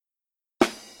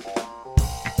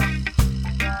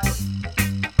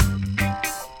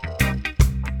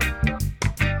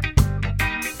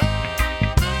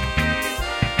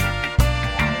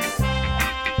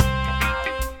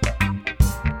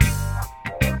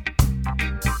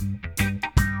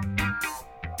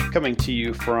Coming to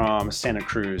you from Santa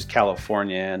Cruz,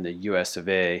 California, and the US of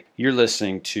A. You're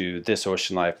listening to This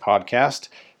Ocean Life podcast.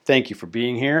 Thank you for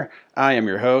being here. I am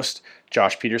your host,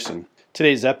 Josh Peterson.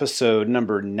 Today's episode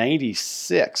number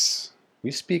 96.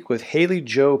 We speak with Haley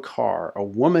Jo Carr, a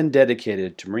woman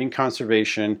dedicated to marine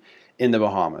conservation in the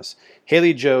Bahamas.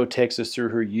 Haley Jo takes us through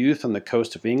her youth on the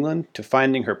coast of England to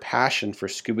finding her passion for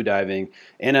scuba diving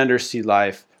and undersea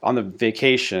life on the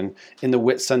vacation in the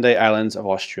Whitsunday Islands of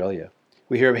Australia.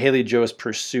 We hear of Haley Jo's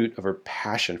pursuit of her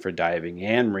passion for diving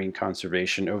and marine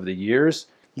conservation over the years,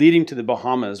 leading to the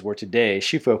Bahamas, where today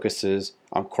she focuses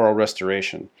on coral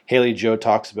restoration. Haley Jo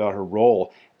talks about her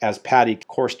role as PADI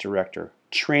course director,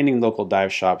 training local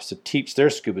dive shops to teach their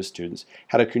scuba students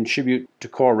how to contribute to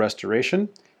coral restoration,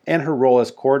 and her role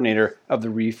as coordinator of the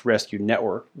Reef Rescue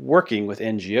Network, working with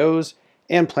NGOs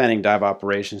and planning dive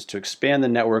operations to expand the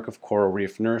network of coral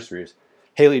reef nurseries.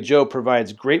 Haley Jo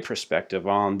provides great perspective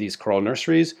on these coral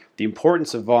nurseries, the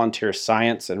importance of volunteer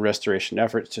science and restoration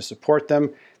efforts to support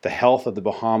them, the health of the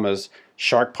Bahamas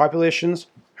shark populations,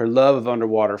 her love of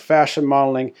underwater fashion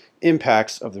modeling,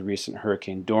 impacts of the recent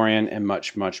Hurricane Dorian, and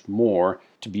much, much more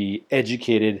to be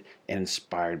educated and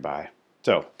inspired by.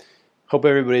 So, hope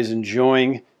everybody's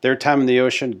enjoying their time in the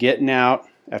ocean, getting out.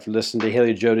 After listening to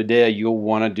Haley Jo today, you'll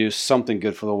want to do something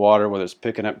good for the water, whether it's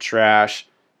picking up trash,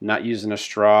 not using a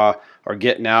straw, or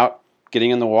getting out,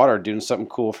 getting in the water, doing something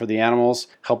cool for the animals,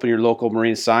 helping your local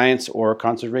marine science or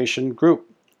conservation group.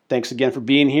 Thanks again for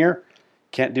being here.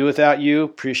 Can't do without you.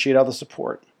 Appreciate all the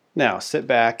support. Now, sit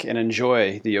back and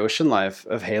enjoy the ocean life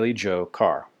of Haley Jo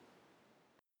Carr.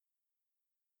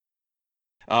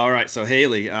 All right, so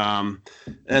Haley,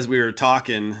 as we were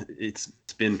talking, it's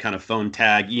been kind of phone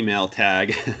tag, email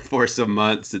tag for some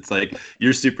months. It's like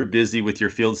you're super busy with your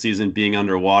field season being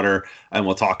underwater, and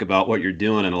we'll talk about what you're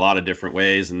doing in a lot of different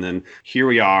ways. And then here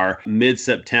we are,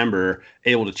 mid-September,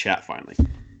 able to chat finally.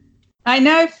 I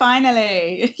know,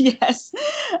 finally. Yes.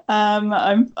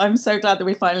 I'm so glad that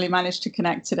we finally managed to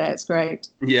connect today. It's great.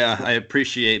 Yeah, I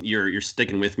appreciate you're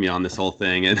sticking with me on this whole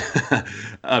thing.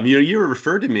 And you were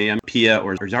referred to me. I'm Pia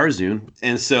or Zarzun.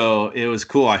 And so it was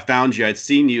cool. I found you, I'd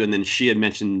seen you, and then she had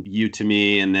mentioned you to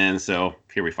me, and then so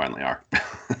here we finally are.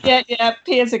 Yeah.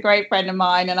 Pia's a great friend of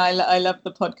mine, and I love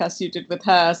the podcast you did with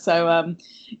her. So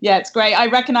it's great. I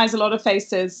recognize a lot of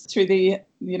faces through the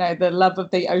love of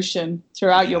the ocean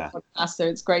throughout your podcast. So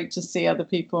it's great to see other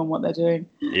people and what they're doing.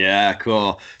 Yeah,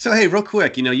 cool. So hey, real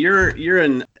quick, you're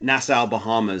in Nassau,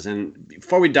 Bahamas, and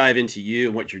before we dive into you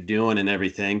and what you're doing and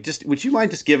everything, would you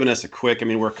mind just giving us a quick?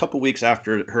 We're a couple weeks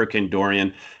after Hurricane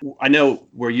Dorian. I know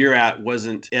where you're at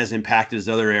wasn't as impacted as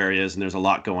other areas, and there's a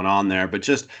lot going on there. But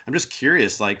I'm just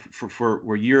curious, like for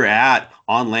where you're at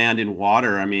on land in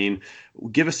water.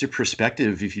 Give us your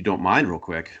perspective, if you don't mind, real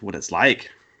quick, what it's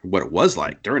like, what it was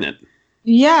like during it.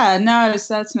 Yeah, no,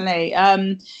 certainly.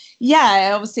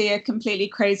 Obviously a completely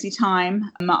crazy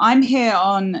time. I'm here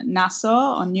on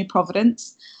Nassau, on New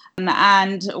Providence,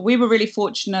 and we were really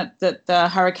fortunate that the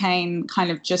hurricane kind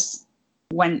of just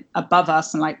went above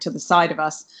us and like to the side of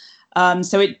us.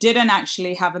 So it didn't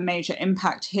actually have a major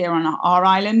impact here on our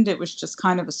island. It was just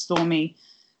kind of a stormy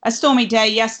day.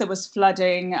 Yes, there was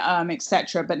flooding,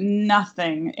 etc., but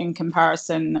nothing in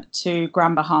comparison to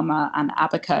Grand Bahama and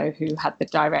Abaco, who had the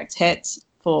direct hit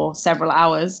for several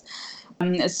hours.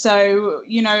 So,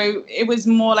 it was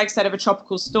more like sort of a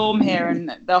tropical storm here,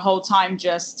 and the whole time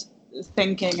just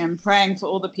thinking and praying for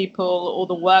all the people, all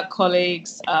the work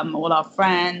colleagues, all our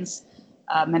friends,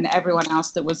 and everyone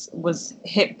else that was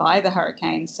hit by the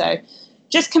hurricane. So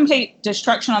just complete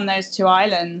destruction on those two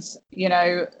islands.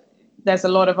 There's a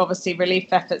lot of obviously relief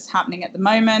efforts happening at the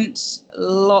moment.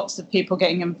 Lots of people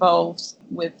getting involved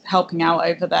with helping out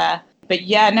over there. But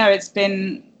yeah, no, it's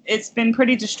been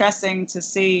pretty distressing to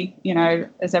see,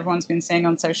 as everyone's been saying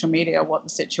on social media, what the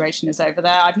situation is over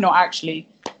there. I've not actually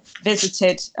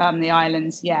visited the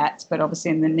islands yet, but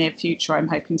obviously in the near future, I'm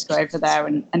hoping to go over there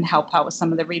and help out with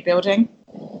some of the rebuilding.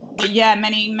 But yeah,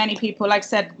 many people, like I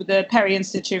said, with the Perry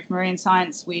Institute of Marine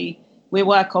Science, we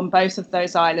work on both of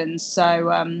those islands.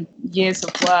 So years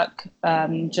of work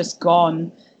just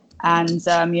gone. And,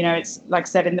 it's, like I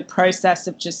said, in the process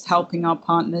of just helping our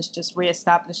partners just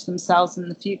reestablish themselves in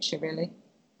the future, really.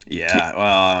 Yeah,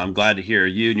 well, I'm glad to hear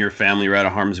you and your family are out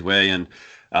of harm's way. And,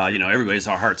 everybody's,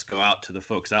 our hearts go out to the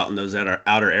folks out in those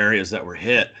outer areas that were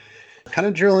hit. Kind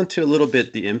of drill into a little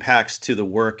bit the impacts to the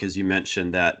work, as you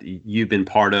mentioned, that you've been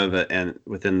part of and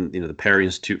within the Perry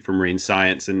Institute for Marine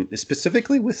Science, and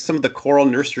specifically with some of the coral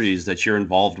nurseries that you're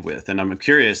involved with. And I'm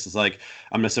curious, it's like,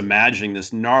 I'm just imagining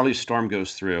this gnarly storm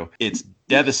goes through. It's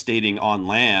devastating on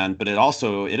land, but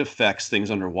it affects things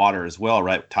underwater as well,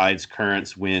 right? Tides,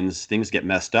 currents, winds, things get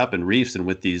messed up in reefs. And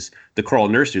with the coral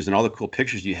nurseries and all the cool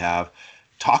pictures you have,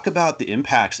 talk about the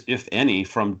impacts, if any,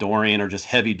 from Dorian or just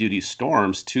heavy duty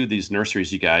storms to these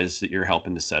nurseries you guys that you're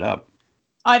helping to set up.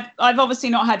 I've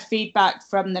obviously not had feedback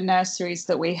from the nurseries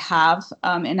that we have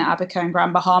in Abaco and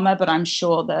Grand Bahama, but I'm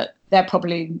sure that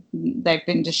they've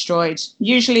been destroyed.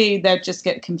 Usually they just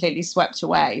get completely swept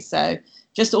away. So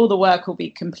just all the work will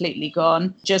be completely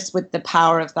gone just with the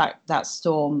power of that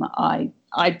storm.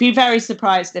 I'd be very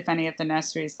surprised if any of the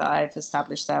nurseries that I've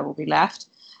established there will be left.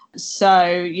 So,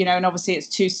 and obviously it's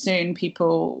too soon.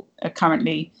 People are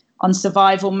currently on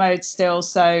survival mode still.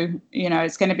 So,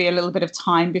 it's going to be a little bit of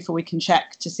time before we can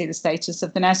check to see the status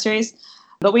of the nurseries.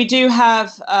 But we do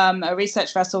have a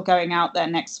research vessel going out there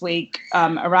next week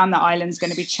around the islands,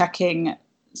 going to be checking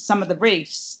some of the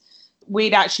reefs.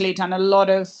 We'd actually done a lot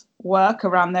of work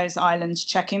around those islands,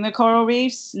 checking the coral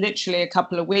reefs, literally a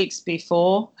couple of weeks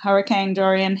before Hurricane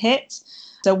Dorian hit.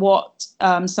 So what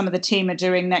some of the team are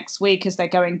doing next week is they're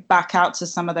going back out to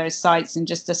some of those sites and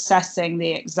just assessing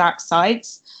the exact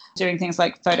sites, doing things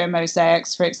like photo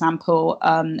mosaics, for example,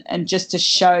 and just to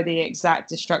show the exact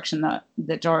destruction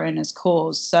that Dorian has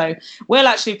caused. So we'll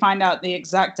actually find out the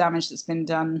exact damage that's been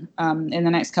done in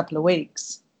the next couple of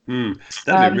weeks.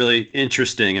 That'd be really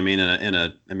interesting. I mean,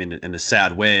 in a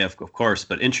sad way, of course,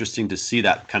 but interesting to see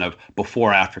that kind of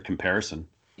before-after comparison.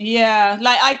 Yeah,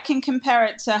 like I can compare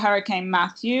it to Hurricane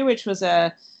Matthew, which was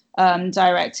a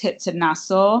direct hit to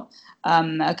Nassau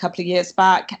a couple of years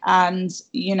back. And,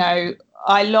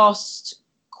 I lost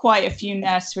quite a few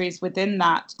nurseries within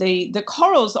that. The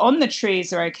corals on the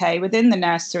trees are okay. Within the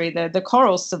nursery, the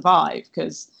corals survive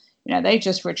because, they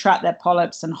just retract their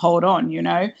polyps and hold on,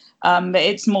 but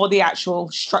it's more the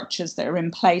actual structures that are in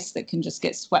place that can just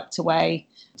get swept away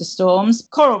the storms.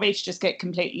 Coral reefs just get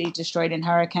completely destroyed in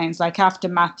hurricanes. Like after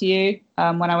Matthew,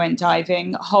 when I went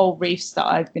diving, whole reefs that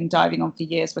I've been diving on for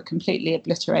years were completely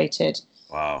obliterated.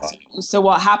 Wow. So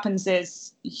what happens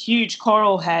is huge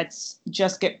coral heads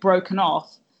just get broken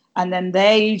off and then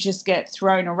they just get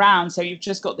thrown around. So you've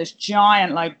just got this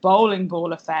giant like bowling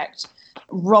ball effect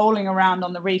rolling around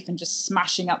on the reef and just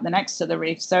smashing up the next to the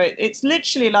reef. So it's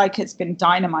literally like it's been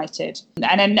dynamited.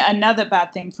 And another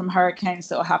bad thing from hurricanes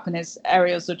that will happen is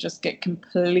areas will just get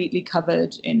completely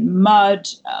covered in mud,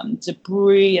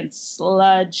 debris and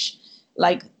sludge,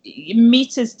 like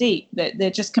meters deep. They're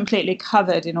just completely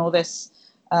covered in all this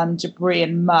debris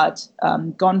and mud,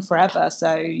 gone forever.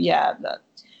 So yeah,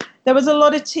 there was a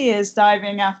lot of tears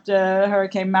diving after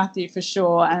Hurricane Matthew for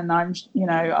sure. And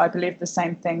I believe the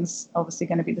same thing's obviously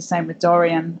going to be the same with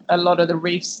Dorian. A lot of the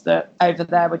reefs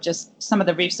some of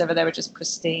the reefs over there were just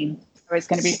pristine. So it's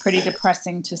going to be pretty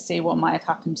depressing to see what might have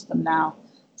happened to them now.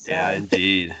 So. Yeah,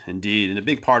 indeed. And a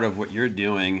big part of what you're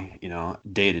doing,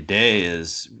 day to day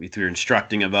is if you're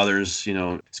instructing of others,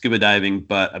 scuba diving,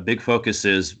 but a big focus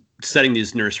is setting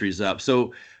these nurseries up.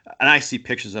 So, and I see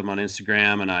pictures of them on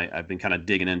Instagram, and I've been kind of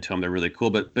digging into them. They're really cool.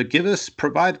 But give us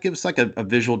like a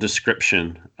visual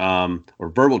description or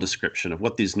verbal description of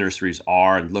what these nurseries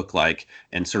are and look like,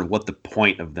 and sort of what the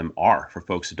point of them are for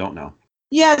folks who don't know.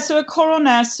 Yeah, so a coral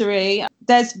nursery,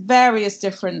 there's various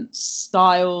different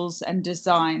styles and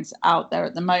designs out there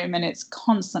at the moment. It's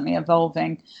constantly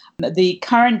evolving. The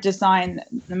current design,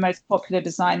 the most popular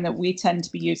design that we tend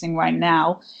to be using right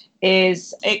now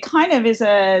is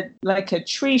like a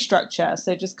tree structure.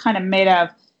 So just kind of made out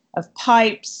of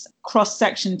pipes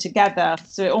cross-sectioned together.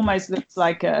 So it almost looks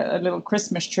like a little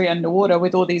Christmas tree underwater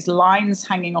with all these lines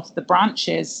hanging off the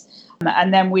branches.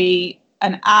 And then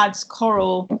add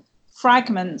coral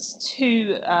fragments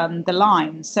to the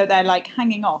lines. So they're like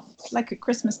hanging off, like a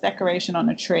Christmas decoration on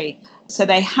a tree. So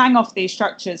they hang off these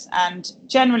structures, and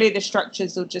generally the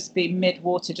structures will just be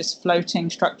mid-water, just floating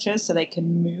structures, so they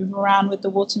can move around with the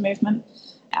water movement.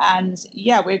 And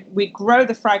yeah, we grow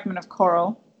the fragment of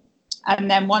coral, and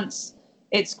then once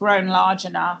it's grown large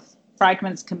enough,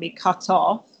 fragments can be cut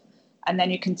off, and then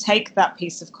you can take that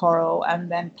piece of coral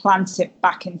and then plant it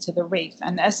back into the reef.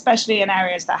 And especially in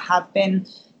areas that have been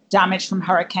damage from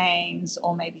hurricanes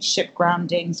or maybe ship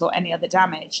groundings or any other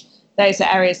damage, those are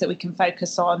areas that we can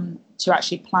focus on to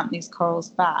actually plant these corals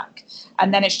back.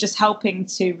 And then it's just helping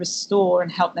to restore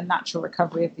and help the natural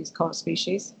recovery of these coral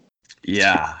species.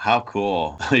 Yeah, how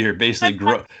cool. You're basically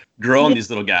growing these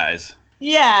little guys.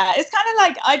 Yeah, it's kind of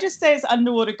like, I just say it's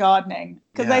underwater gardening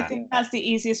because I Yeah. think that's the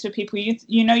easiest for people.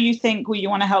 You think, well, you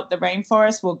want to help the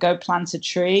rainforest, well, go plant a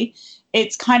tree.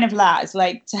 It's kind of that. It's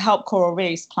like, to help coral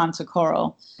reefs, plant a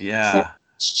coral. So Yeah.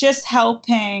 it's just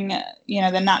helping,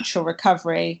 the natural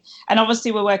recovery. And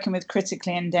obviously, we're working with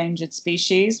critically endangered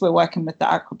species. We're working with the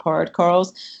aquaporid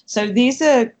corals. So these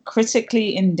are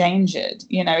critically endangered.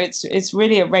 It's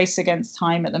really a race against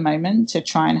time at the moment to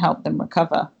try and help them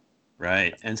recover.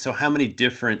 Right. And so how many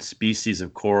different species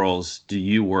of corals do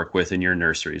you work with in your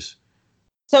nurseries?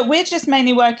 So we're just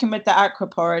mainly working with the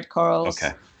aquaporid corals.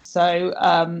 Okay. So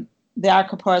the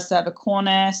Acropora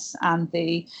cervicornis and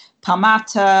the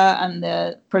palmata and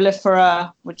the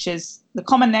prolifera, which is the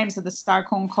common names of the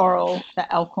staghorn coral, the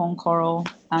elkhorn coral,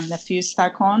 and the fused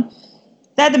staghorn.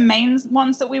 They're the main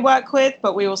ones that we work with,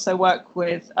 but we also work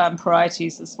with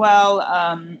parietes as well.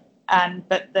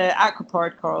 But the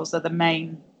aquaporid corals are the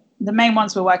main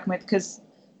ones we're working with because,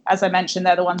 as I mentioned,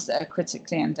 they're the ones that are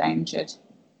critically endangered.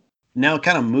 Now,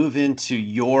 kind of move into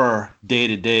your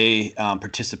day-to-day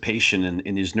participation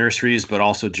in these nurseries, but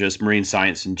also just marine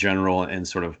science in general and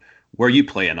sort of where you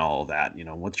play in all of that.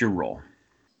 What's your role?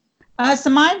 So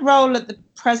my role at the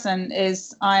present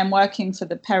is I am working for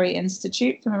the Perry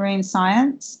Institute for Marine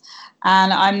Science,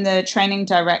 and I'm the training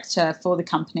director for the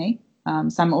company.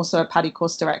 So I'm also a PADI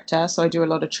course director, so I do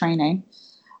a lot of training.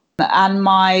 And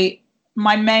my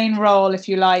main role, if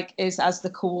you like, is as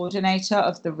the coordinator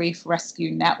of the Reef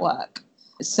Rescue Network.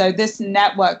 So this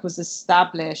network was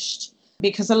established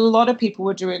because a lot of people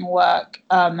were doing work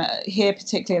here,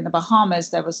 particularly in the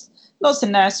Bahamas. There was lots of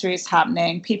nurseries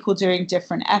happening, people doing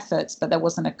different efforts, but there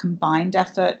wasn't a combined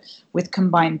effort with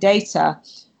combined data.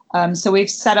 So we've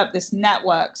set up this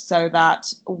network so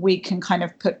that we can kind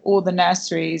of put all the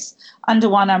nurseries under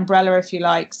one umbrella, if you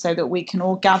like, so that we can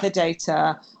all gather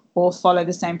data or follow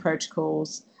the same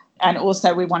protocols. And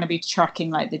also we want to be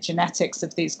tracking like the genetics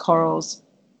of these corals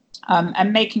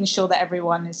and making sure that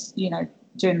everyone is,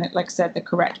 doing, like I said, the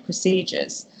correct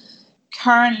procedures.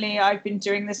 Currently, I've been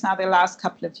doing this now the last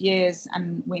couple of years,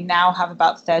 and we now have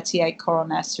about 38 coral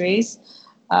nurseries.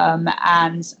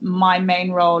 And my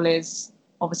main role is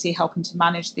obviously helping to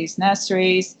manage these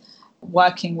nurseries,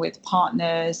 working with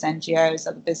partners, NGOs,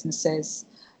 other businesses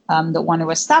that want to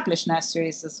establish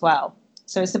nurseries as well.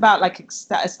 So it's about like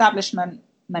establishment,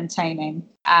 maintaining,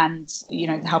 and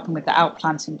helping with the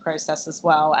outplanting process as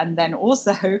well, and then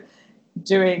also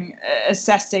doing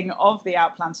assessing of the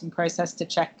outplanting process to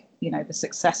check the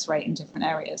success rate in different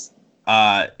areas.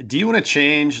 Do you want to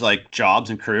change like jobs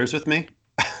and careers with me?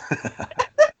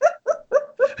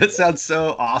 That sounds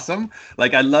so awesome.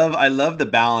 Like I love the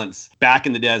balance. Back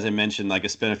in the day, as I mentioned, like I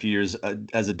spent a few years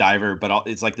as a diver, but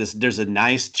it's like this. There's a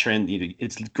nice trend.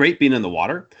 It's great being in the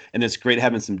water, and it's great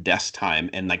having some desk time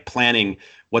and like planning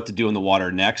what to do in the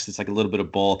water next. It's like a little bit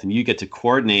of both, and you get to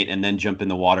coordinate and then jump in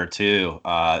the water too.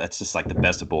 That's just like the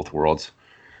best of both worlds.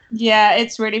 Yeah,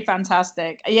 it's really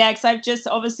fantastic. Yeah, because I've just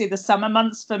obviously the summer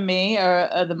months for me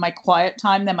are my quiet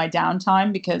time. They're my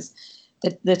downtime because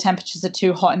the temperatures are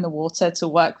too hot in the water to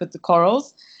work with the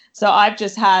corals. So I've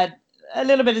just had a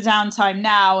little bit of downtime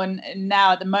now. And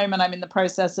now at the moment, I'm in the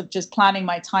process of just planning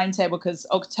my timetable because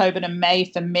October to May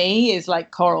for me is like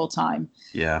coral time.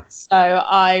 Yeah. So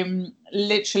I'm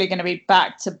literally going to be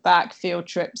back to back field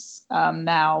trips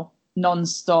now,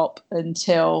 nonstop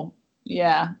until,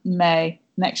 May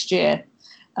next year.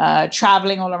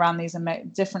 Traveling all around these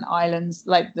different islands,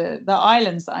 like the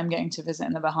islands that I'm going to visit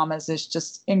in the Bahamas is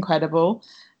just incredible.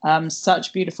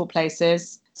 Such beautiful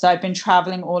places. So I've been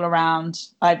traveling all around.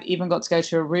 I've even got to go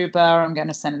to Aruba. I'm going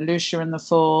to St. Lucia in the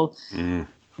fall. Mm.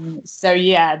 So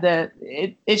yeah,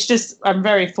 it's just I'm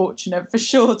very fortunate for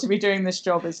sure to be doing this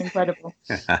job. It's incredible.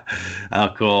 Oh,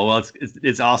 cool. Well,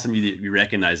 it's awesome you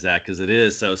recognize that because it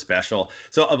is so special.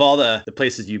 So, of all the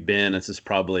places you've been, this is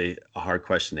probably a hard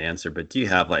question to answer, but do you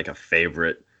have like a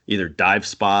favorite either dive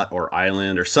spot or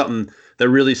island or something that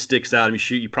really sticks out? I mean,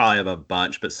 shoot, you probably have a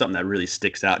bunch, but something that really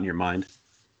sticks out in your mind.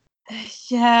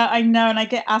 Yeah, I know, and I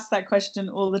get asked that question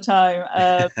all the time.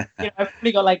 I've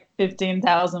probably got like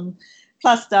 15,000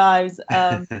 plus dives.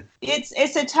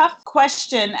 It's a tough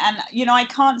question, and I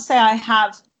can't say I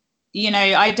have.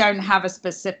 I don't have a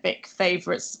specific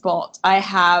favorite spot. I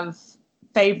have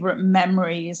favorite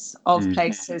memories of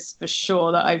places for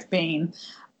sure that I've been.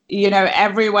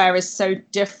 Everywhere is so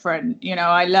different.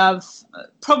 I love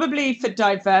probably for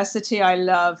diversity. I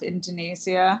love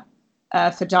Indonesia.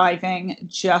 For diving,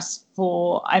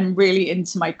 I'm really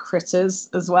into my critters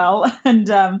as well, and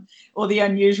all the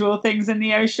unusual things in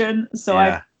the ocean. So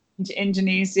Yeah.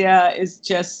 Indonesia is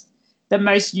just the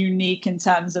most unique in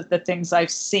terms of the things I've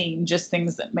seen, just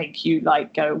things that make you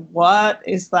like go, what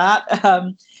is that?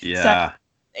 So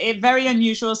very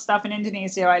unusual stuff in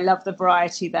Indonesia. I love the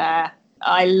variety there.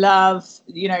 I love,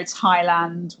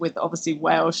 Thailand with obviously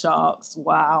whale sharks.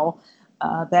 Wow.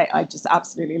 I just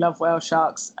absolutely love whale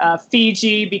sharks.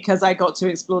 Fiji, because I got to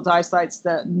explore dive sites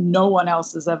that no one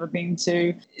else has ever been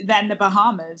to. Then the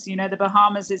Bahamas. The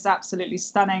Bahamas is absolutely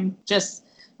stunning. Just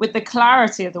with the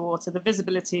clarity of the water, the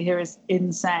visibility here is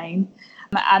insane.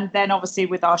 And then obviously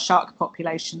with our shark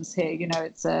populations here,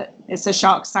 it's a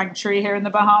shark sanctuary here in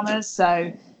the Bahamas.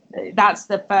 So that's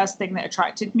the first thing that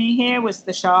attracted me here was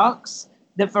the sharks.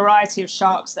 The variety of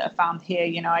sharks that are found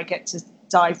here. I get to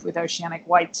dive with oceanic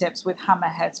whitetips, with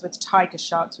hammerheads, with tiger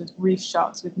sharks, with reef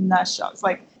sharks, with nurse sharks.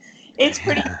 Like, it's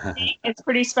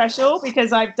pretty special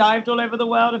because I've dived all over the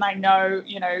world, and I know,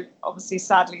 obviously,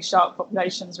 sadly, shark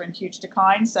populations are in huge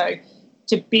decline. So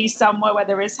to be somewhere where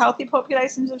there is healthy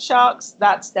populations of sharks,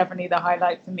 that's definitely the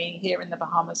highlight for me here in the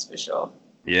Bahamas for sure.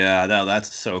 Yeah,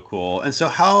 that's so cool. And so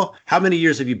how many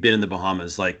years have you been in the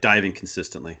Bahamas, like diving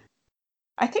consistently?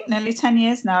 I think nearly 10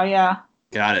 years now, yeah.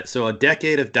 Got it. So a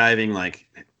decade of diving like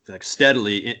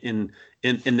steadily in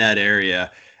that area,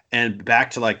 and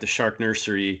back to like the shark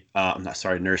nursery,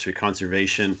 nursery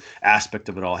conservation aspect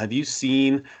of it all. Have you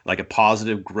seen like a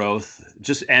positive growth,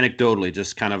 just anecdotally,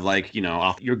 just kind of like,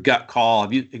 off your gut call?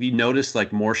 Have you noticed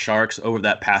like more sharks over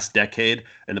that past decade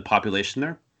in the population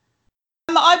there?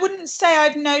 I wouldn't say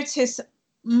I've noticed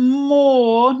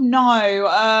more.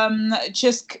 No,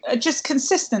 just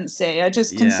consistency.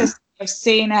 I've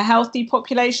seen a healthy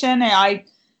population. I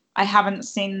haven't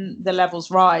seen the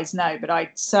levels rise, no, but I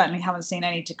certainly haven't seen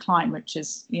any decline, which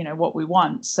is, what we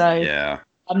want. So yeah.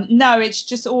 No, it's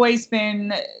just always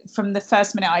been from the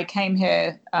first minute I came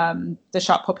here, the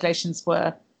shark populations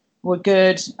were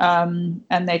good,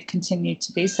 and they've continued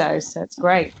to be so. So it's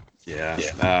great.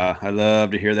 Yeah. I love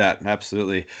to hear that.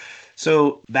 Absolutely.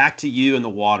 So back to you in the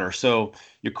water. So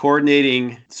you're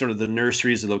coordinating sort of the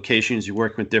nurseries, the locations, you're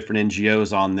working with different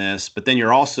NGOs on this, but then you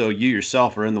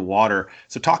yourself are in the water.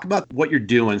 So talk about what you're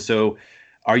doing. So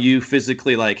are you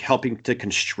physically like helping to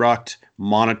construct,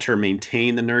 monitor,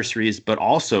 maintain the nurseries, but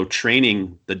also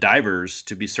training the divers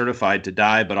to be certified to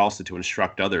dive, but also to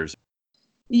instruct others?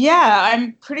 Yeah,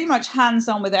 I'm pretty much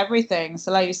hands-on with everything.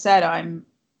 So like you said,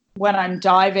 when I'm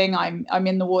diving, I'm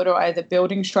in the water either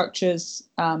building structures,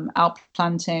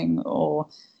 outplanting, or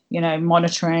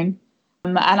monitoring.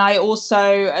 And I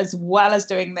also, as well as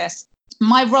doing this,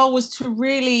 my role was to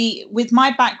really, with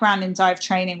my background in dive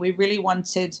training, we really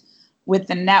wanted with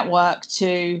the network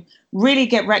to really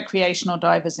get recreational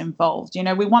divers involved.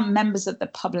 We want members of the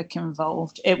public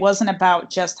involved. It wasn't about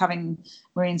just having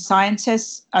marine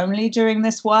scientists only doing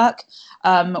this work.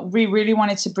 We really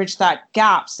wanted to bridge that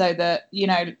gap so that,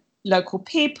 local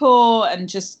people and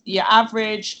just your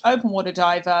average open water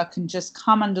diver can just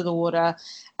come under the water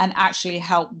and actually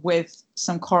help with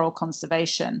some coral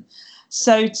conservation.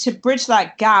 So to bridge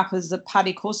that gap as a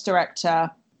PADI course director,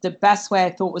 the best way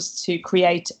I thought was to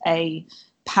create a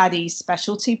PADI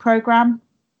specialty program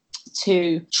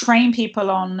to train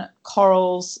people on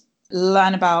corals,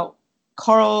 learn about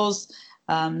corals,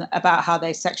 about how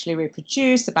they sexually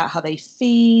reproduce, about how they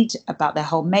feed, about their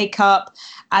whole makeup,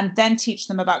 and then teach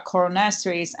them about coral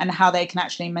nurseries and how they can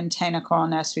actually maintain a coral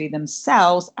nursery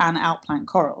themselves and outplant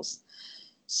corals.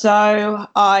 So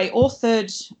I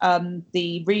authored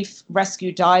the Reef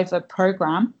Rescue Diver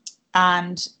program.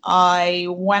 And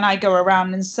when I go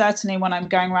around, and certainly when I'm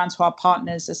going around to our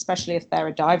partners, especially if they're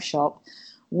a dive shop,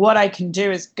 what I can do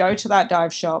is go to that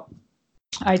dive shop.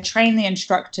 I train the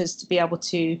instructors to be able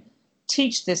to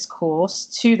teach this course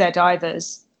to their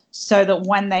divers so that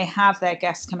when they have their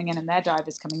guests coming in and their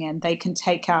divers coming in, they can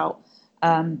take out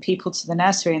people to the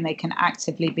nursery and they can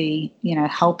actively be,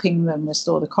 helping them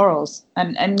restore the corals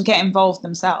and get involved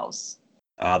themselves.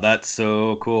 That's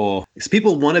so cool. Because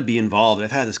people want to be involved.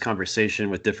 I've had this conversation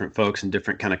with different folks in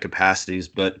different kind of capacities,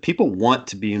 but people want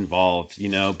to be involved,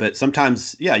 but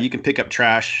sometimes, you can pick up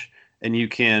trash and you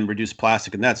can reduce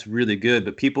plastic, and that's really good.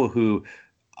 But people who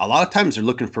a lot of times are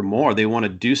looking for more, they want to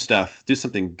do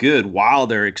something good while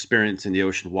they're experiencing the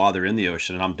ocean, while they're in the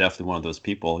ocean. And I'm definitely one of those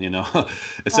people,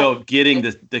 So getting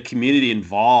the community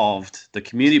involved,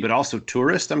 but also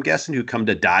tourists, I'm guessing, who come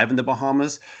to dive in the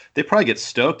Bahamas, they probably get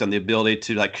stoked on the ability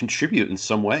to like contribute in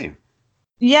some way.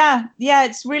 Yeah,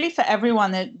 it's really for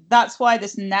everyone. That's why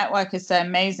this network is so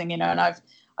amazing, and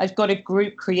I've got a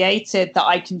group created that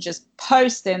I can just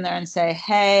post in there and say,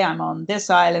 hey, I'm on this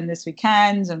island this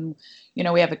weekend, and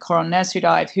we have a coral nursery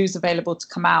dive, who's available to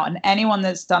come out. And anyone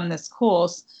that's done this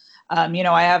course,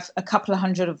 I have a couple of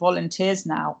hundred of volunteers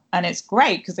now, and it's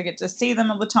great because I get to see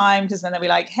them all the time, because then they'll be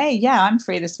like, hey, yeah, I'm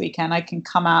free this weekend. I can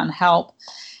come out and help.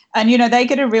 And, they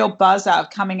get a real buzz out of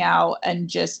coming out, and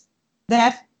just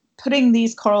they're putting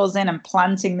these corals in and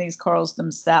planting these corals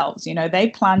themselves. They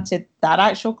planted that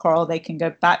actual coral. They can go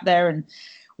back there and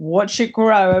watch it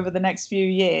grow over the next few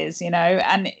years,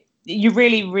 and you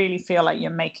really, really feel like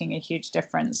you're making a huge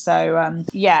difference. So,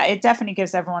 it definitely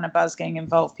gives everyone a buzz getting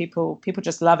involved. People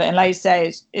just love it. And like you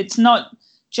say, it's not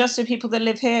just for people that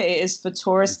live here. It is for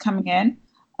tourists coming in.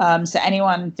 So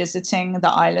anyone visiting the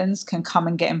islands can come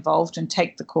and get involved and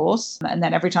take the course. And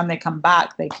then every time they come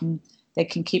back, they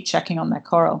can keep checking on their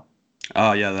coral.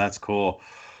 Oh, yeah, that's cool.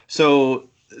 So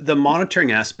the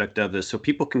monitoring aspect of this, so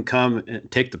people can come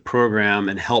and take the program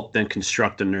and help then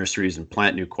construct the nurseries and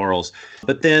plant new corals.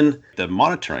 But then the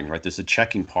monitoring, right, there's a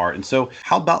checking part. And so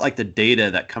how about like the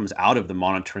data that comes out of the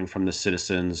monitoring from the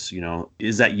citizens,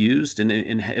 is that used? And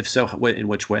if so, in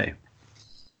which way?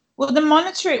 Well, the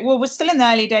monitoring, we're still in the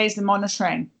early days of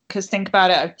monitoring, because think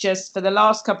about it, for the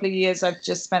last couple of years, I've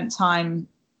just spent time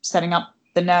setting up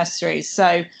the nurseries.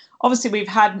 So obviously we've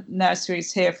had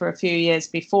nurseries here for many years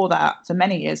before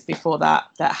that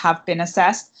have been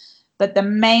assessed. But the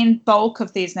main bulk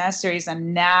of these nurseries are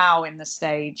now in the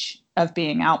stage of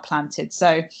being outplanted.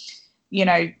 So,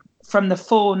 from the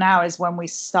fall now is when we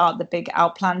start the big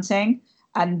outplanting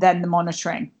and then the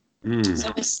monitoring.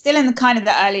 So we're still in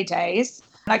the early days.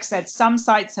 Like I said, some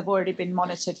sites have already been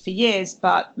monitored for years,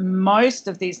 but most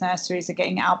of these nurseries are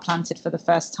getting outplanted for the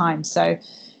first time. So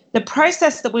the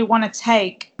process that we want to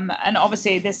take, and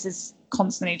obviously this is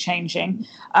constantly changing,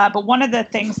 but one of the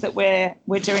things that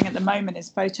we're doing at the moment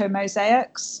is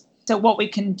photomosaics. So what we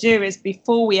can do is,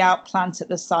 before we outplant at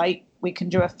the site, we can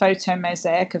do a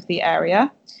photomosaic of the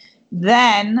area,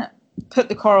 then put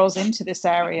the corals into this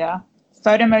area,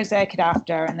 photomosaic it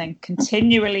after, and then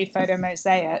continually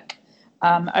photomosaic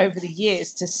over the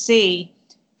years to see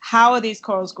how are these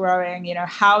corals growing,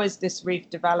 how is this reef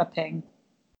developing,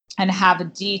 and have a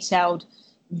detailed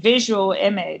visual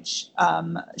image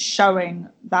showing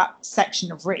that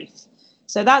section of reef.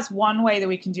 So that's one way that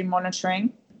we can do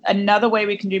monitoring. Another way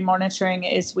we can do monitoring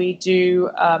is we do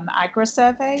AGRA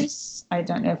surveys. I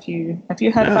don't know if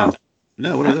you heard about.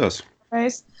 No, what are those?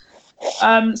 Surveys.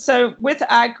 So with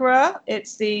AGRA,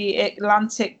 it's the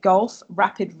Atlantic Gulf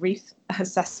Rapid Reef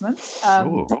Assessment.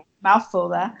 Mouthful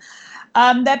there.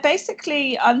 They're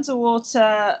basically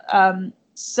underwater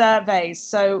surveys.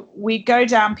 So we go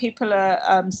down, people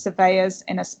are surveyors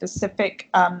in a specific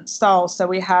style. So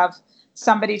we have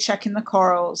somebody checking the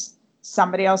corals,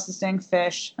 somebody else is doing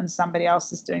fish, and somebody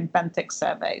else is doing benthic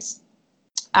surveys.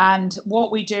 And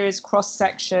what we do is cross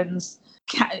sections,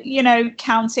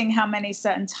 counting how many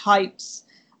certain types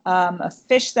of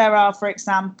fish there are, for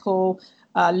example,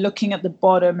 looking at the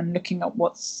bottom and looking at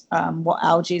what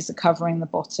algae are covering the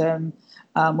bottom.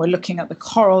 We're looking at the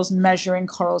corals, measuring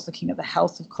corals, looking at the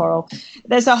health of coral.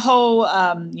 There's a whole,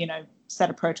 set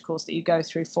of protocols that you go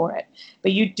through for it.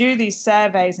 But you do these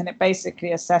surveys, and it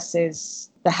basically assesses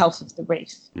the health of the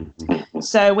reef. Mm-hmm.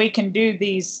 So we can do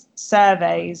these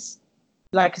surveys,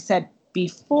 like I said,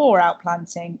 before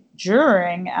outplanting,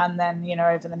 during, and then,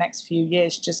 over the next few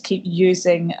years, just keep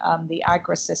using the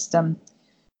AGRA system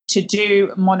to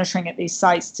do monitoring at these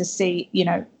sites to see,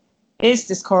 is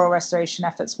this coral restoration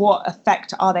efforts, what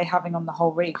effect are they having on the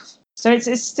whole reef? So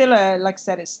it's still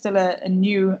a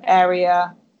new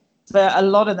area for a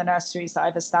lot of the nurseries that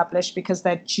I've established, because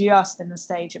they're just in the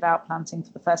stage of outplanting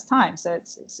for the first time. So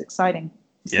it's exciting.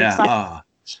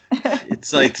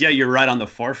 It's like, you're right on the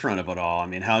forefront of it all. I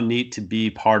mean, how neat to be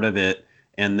part of it.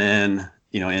 And then,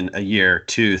 in a year,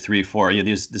 2, 3, 4,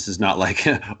 this is not like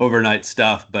overnight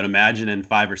stuff, but imagine in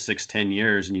 5 or 6, 10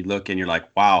 years, and you look and you're like,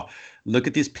 wow, look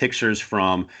at these pictures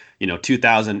from,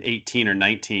 2018 or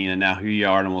 19, and now here you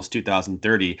are in almost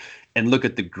 2030, and look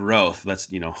at the growth. Let's,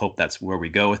 hope that's where we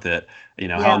go with it.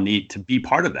 How neat to be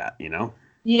part of that,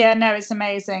 Yeah, no, it's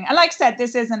amazing. And like I said,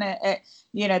 this isn't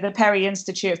the Perry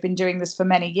Institute have been doing this for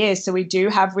many years. So we do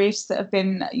have reefs that have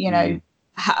been,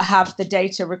 have the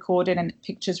data recorded and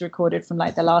pictures recorded from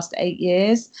like the last 8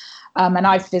 years. And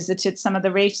I've visited some of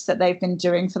the reefs that they've been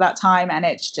doing for that time. And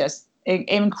it's just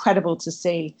incredible to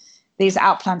see. These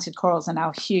outplanted corals are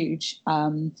now huge.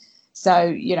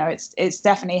 So, it's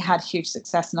definitely had huge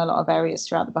success in a lot of areas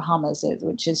throughout the Bahamas,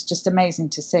 which is just amazing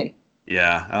to see.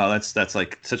 Yeah, oh, that's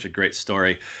like such a great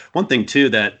story. One thing too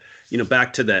that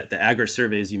back to the agri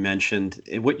surveys you mentioned,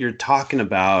 what you're talking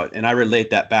about, and I relate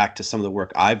that back to some of the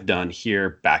work I've done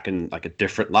here back in like a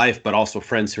different life, but also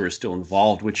friends who are still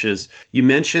involved. Which is you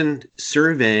mentioned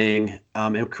surveying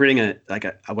and creating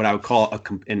a what I would call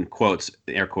in quotes,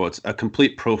 air quotes, a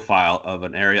complete profile of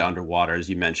an area underwater. As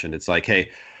you mentioned, it's like, hey,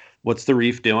 what's the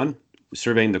reef doing?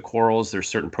 Surveying the corals, there's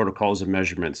certain protocols and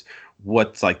measurements.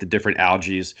 What's like the different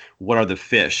algae? What are the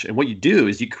fish? And what you do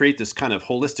is you create this kind of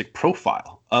holistic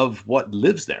profile of what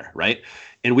lives there, right?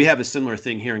 And we have a similar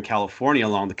thing here in California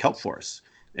along the kelp forests.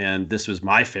 And this was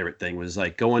my favorite thing, was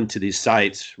like going to these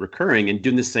sites recurring and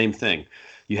doing the same thing.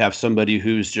 You have somebody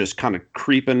who's just kind of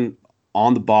creeping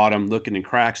on the bottom, looking in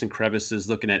cracks and crevices,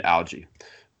 looking at algae,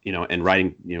 and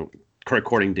writing,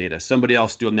 recording data, somebody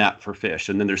else doing that for fish,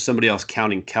 and then there's somebody else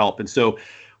counting kelp. And so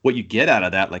what you get out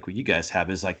of that, like what you guys have,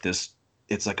 is like this,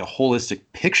 it's like a holistic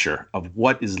picture of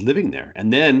what is living there.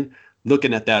 And then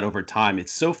looking at that over time,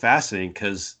 it's so fascinating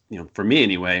because, for me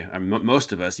anyway,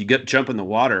 most of us, jump in the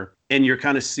water and you're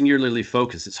kind of singularly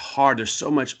focused. It's hard. There's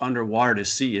so much underwater to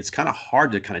see. It's kind of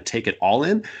hard to kind of take it all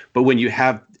in. But when you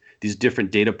have these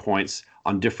different data points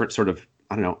on different sort of,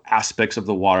 I don't know, aspects of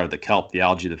the water, the kelp, the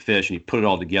algae, the fish, and you put it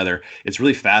all together, it's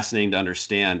really fascinating to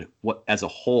understand what, as a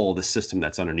whole, the system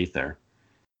that's underneath there.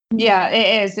 Yeah,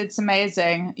 it is. It's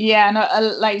amazing. Yeah,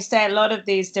 and like you say, a lot of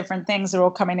these different things are all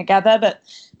coming together, but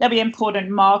there'll be important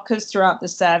markers throughout the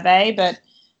survey. But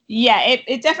yeah,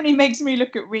 it definitely makes me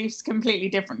look at reefs completely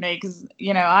differently because,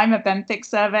 I'm a benthic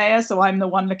surveyor, so I'm the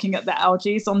one looking at the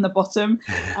algae on the bottom.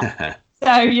 So,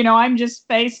 I'm just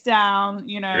face down,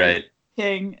 Right.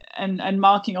 and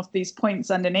marking off these points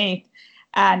underneath.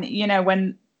 And,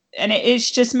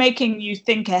 it's just making you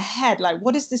think ahead, like,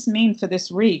 what does this mean for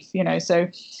this reef? So,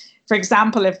 for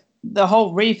example, if the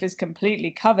whole reef is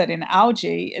completely covered in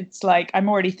algae, it's like I'm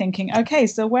already thinking, okay,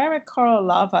 so where are coral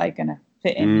larvae going to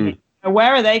fit in here?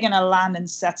 Where are they going to land and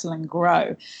settle and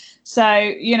grow? So,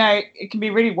 it can be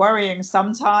really worrying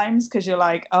sometimes because you're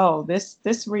like, oh, this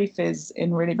reef is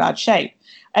in really bad shape.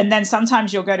 And then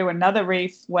sometimes you'll go to another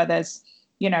reef where there's,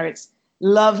 it's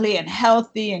lovely and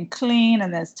healthy and clean,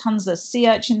 and there's tons of sea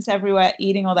urchins everywhere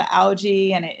eating all the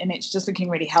algae, and it's just looking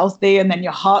really healthy. And then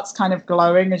your heart's kind of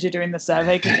glowing as you're doing the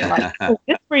survey because you're like, oh,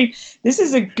 this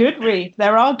is a good reef.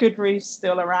 There are good reefs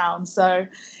still around. So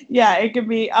yeah, it can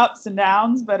be ups and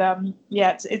downs, but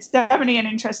yeah, it's definitely an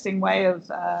interesting way of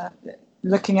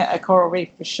looking at a coral reef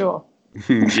for sure.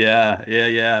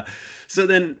 Yeah. So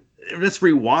then let's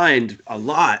rewind a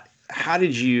lot. How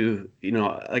did you,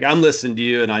 like I'm listening to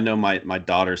you, and I know my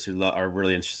daughters who are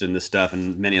really interested in this stuff,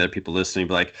 and many other people listening,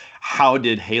 but like, how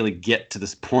did Haley get to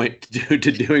this point to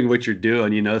doing what you're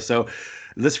doing? So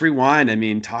let's rewind. I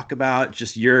mean, talk about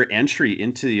just your entry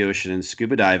into the ocean and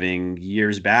scuba diving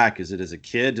years back. Is it as a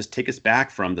kid? Just take us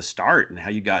back from the start and how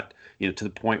you got, to the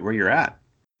point where you're at.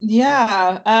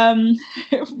 Yeah,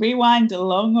 rewind a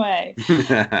long way.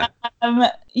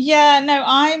 Yeah, no,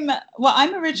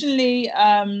 I'm originally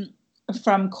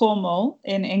from Cornwall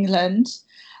in England,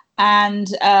 and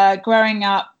growing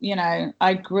up,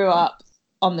 I grew up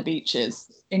on the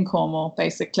beaches in Cornwall,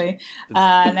 basically.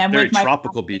 And then very with my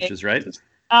tropical family, beaches, right?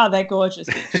 Oh, they're gorgeous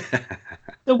beaches.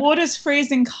 The water's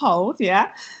freezing cold,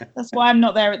 yeah. That's why I'm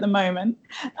not there at the moment.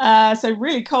 So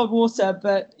really cold water,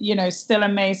 but still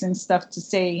amazing stuff to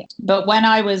see. But when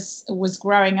I was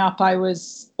growing up, I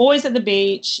was always at the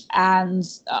beach, and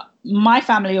my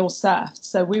family all surfed.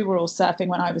 So we were all surfing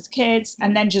when I was kids,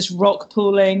 and then just rock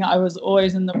pooling. I was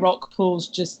always in the rock pools,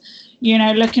 just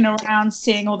looking around,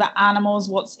 seeing all the animals,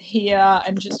 what's here,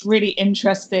 and just really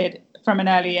interested from an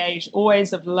early age. Always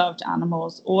have loved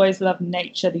animals, always loved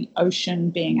nature, the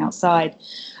ocean, being outside.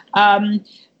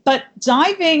 But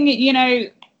diving,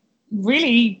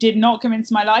 really did not come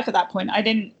into my life at that point. I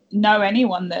didn't know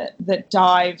anyone that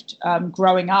dived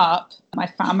growing up. My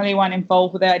family weren't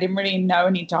involved with it. I didn't really know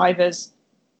any divers.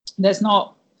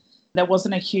 There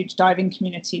wasn't a huge diving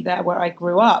community there where I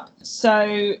grew up.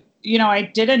 So I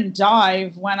didn't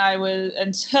dive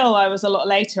until I was a lot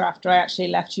later, after I actually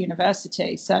left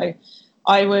university. So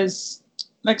I was,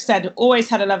 like I said, always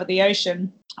had a love of the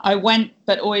ocean. I went,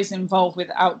 but always involved with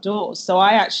outdoors. So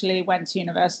I actually went to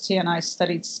university and I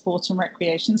studied sport and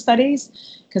recreation studies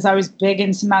because I was big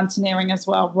into mountaineering as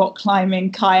well, rock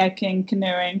climbing, kayaking,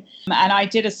 canoeing. And I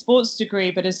did a sports degree,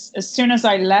 but as soon as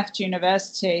I left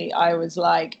university, I was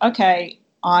like, okay,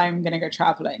 I'm going to go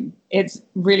traveling. It's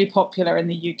really popular in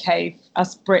the UK.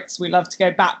 Us Brits, we love to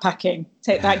go backpacking,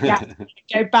 take that gap,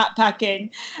 go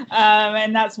backpacking.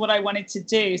 And that's what I wanted to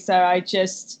do. So I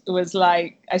just was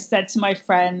like, I said to my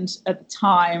friend at the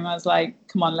time, I was like,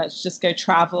 come on, let's just go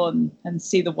travel and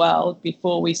see the world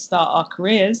before we start our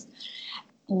careers.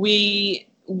 We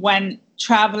went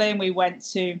traveling. We went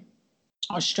to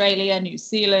Australia, New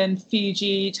Zealand,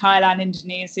 Fiji, Thailand,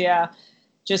 Indonesia,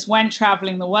 just went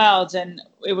traveling the world. And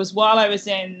it was while I was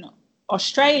in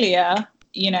Australia,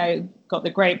 got the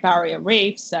Great Barrier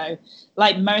Reef. So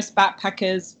like most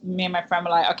backpackers, me and my friend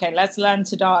were like, okay, let's learn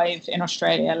to dive in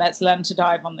Australia. Let's learn to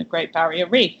dive on the Great Barrier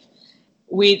Reef.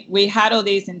 We had all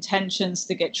these intentions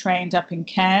to get trained up in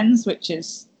Cairns, which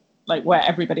is like where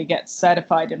everybody gets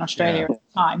certified in Australia at the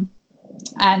time.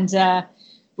 And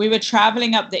we were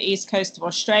traveling up the east coast of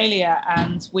Australia,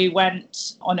 and we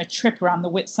went on a trip around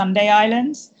the Whitsunday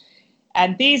Islands.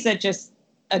 And these are just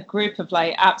a group of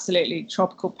like absolutely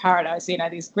tropical paradise,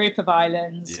 these group of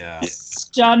islands,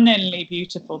 stunningly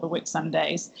beautiful, the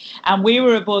Whitsundays. And we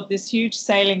were aboard this huge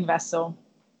sailing vessel.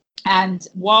 And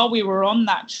while we were on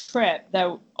that trip,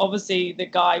 though, obviously the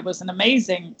guy was an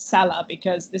amazing seller,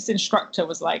 because this instructor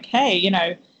was like, hey,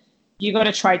 you got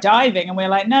to try diving. And we're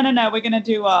like, no, we're going to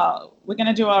do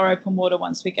our open water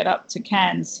once we get up to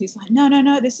Cairns. He's like,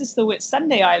 no, this is the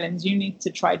Whitsunday Islands. You need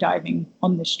to try diving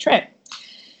on this trip.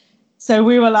 So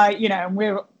we were like, and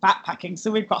we're backpacking,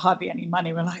 so we've got hardly any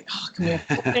money. We're like, oh, can we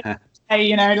afford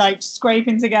it? Like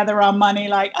scraping together our money,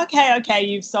 like, okay,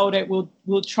 you've sold it.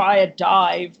 We'll try a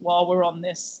dive while we're on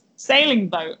this sailing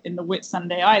boat in the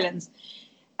Whitsunday Islands.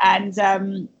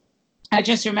 And I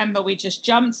just remember we just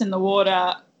jumped in the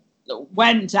water,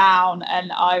 went down,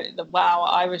 and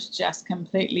I was just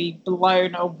completely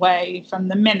blown away from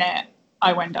the minute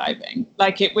I went diving.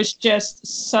 Like, it was just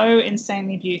so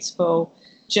insanely beautiful,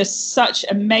 just such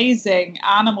amazing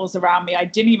animals around me. I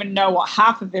didn't even know what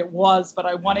half of it was, but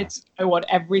I wanted to know what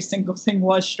every single thing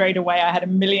was straight away. I had a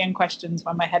million questions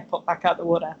when my head popped back out the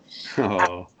water.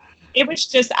 It was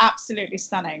just absolutely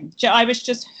stunning. I was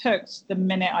just hooked the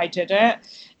minute I did it.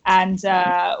 And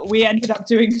we ended up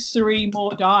doing 3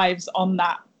 more dives on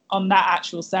that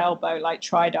actual sailboat, like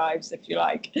try dives, if you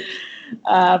like.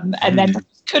 And then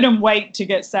couldn't wait to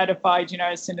get certified,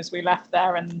 as soon as we left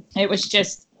there. And it was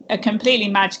just a completely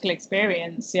magical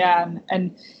experience. Yeah.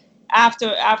 And after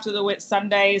the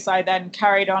Whitsundays, I then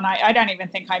carried on. I don't even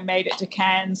think I made it to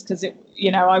Cairns, because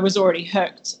I was already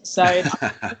hooked. So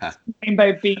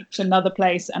Rainbow Beach, another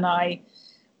place, and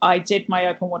I did my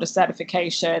open water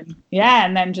certification. Yeah.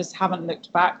 And then just haven't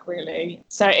looked back, really.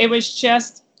 So it was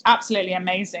just absolutely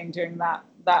amazing doing that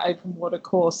open water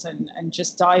course and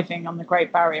just diving on the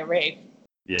Great Barrier Reef.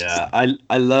 Yeah.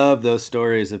 I love those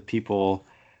stories of people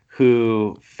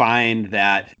who find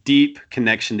that deep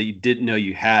connection that you didn't know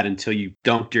you had until you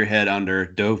dunked your head under,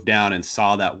 dove down, and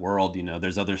saw that world.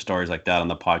 There's other stories like that on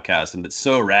the podcast, and it's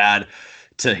so rad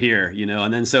to hear,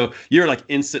 and then so you're like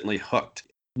instantly hooked.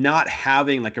 Not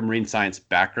having like a marine science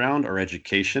background or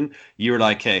education, you were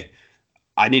like, hey,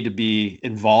 I need to be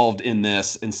involved in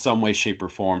this in some way, shape, or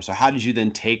form. So how did you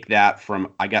then take that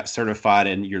from I got certified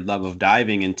and your love of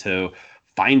diving into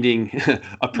finding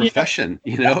a profession,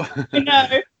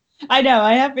 I know.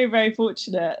 I have been very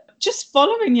fortunate. Just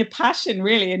following your passion,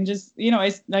 really. And just,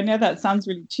 I know that sounds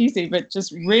really cheesy, but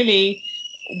just really,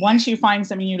 once you find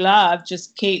something you love,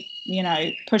 just keep,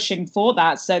 pushing for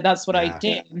that. So that's what I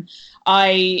did.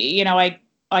 I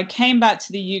came back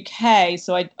to the UK.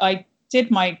 So I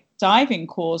did my diving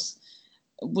course,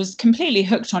 was completely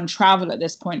hooked on travel at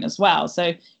this point as well.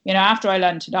 So, after I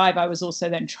learned to dive, I was also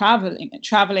then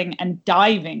traveling and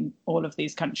diving all of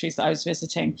these countries that I was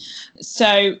visiting.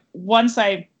 So once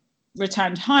I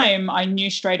returned home, I knew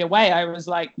straight away, I was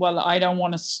like, well, I don't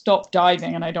want to stop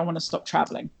diving and I don't want to stop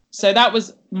traveling. So that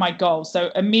was my goal. So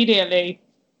immediately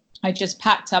I just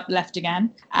packed up, left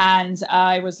again. And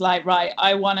I was like, right,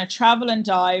 I want to travel and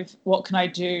dive. What can I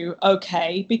do?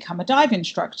 Okay, become a dive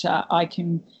instructor. I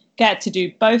can get to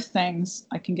do both things.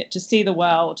 I can get to see the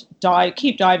world,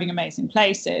 keep diving amazing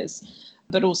places,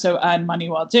 but also earn money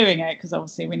while doing it, because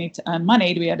obviously we need to earn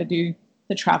money to be able to do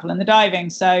the travel and the diving.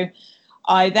 So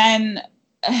I then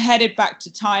headed back to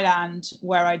Thailand,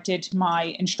 where I did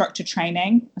my instructor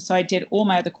training. So I did all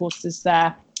my other courses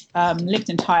there, lived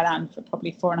in Thailand for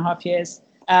probably 4.5 years,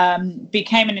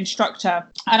 became an instructor,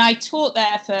 and I taught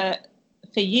there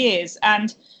for years.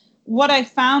 And what I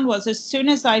found was, as soon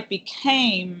as I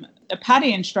became a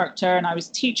PADI instructor and I was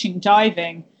teaching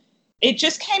diving, it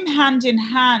just came hand in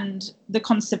hand, the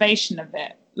conservation of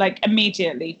it, like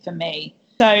immediately for me.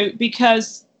 So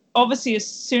because obviously, as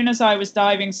soon as I was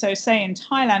diving, so say in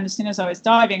Thailand, as soon as I was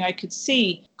diving, I could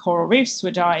see coral reefs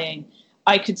were dying.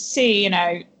 I could see,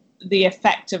 the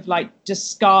effect of like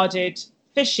discarded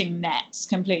fishing nets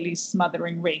completely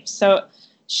smothering reefs. So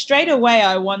straight away,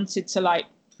 I wanted to like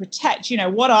protect,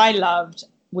 what I loved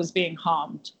was being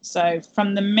harmed. So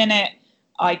from the minute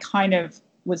I kind of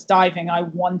was diving, I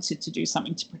wanted to do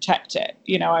something to protect it.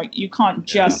 You can't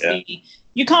just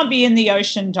you can't be in the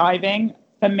ocean diving.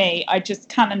 For me, I just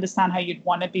can't understand how you'd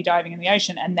want to be diving in the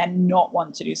ocean and then not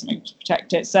want to do something to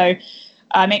protect it. So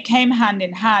it came hand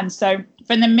in hand. So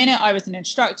from the minute I was an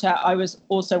instructor, I was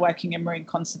also working in marine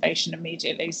conservation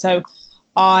immediately. So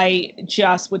I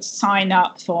just would sign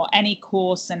up for any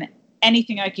course, and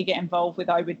anything I could get involved with,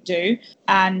 I would do.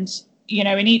 And,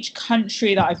 in each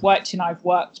country that I've worked in, I've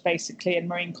worked basically in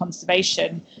marine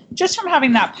conservation, just from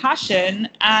having that passion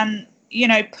and,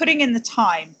 putting in the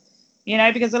time,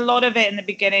 because a lot of it in the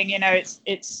beginning,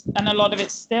 it's and a lot of it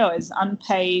still is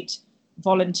unpaid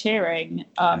volunteering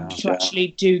to actually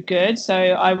do good. So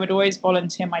I would always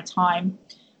volunteer my time,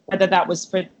 whether that was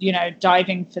for,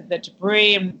 diving for the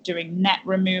debris and doing net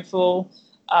removal,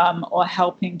 or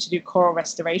helping to do coral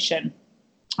restoration.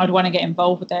 I'd want to get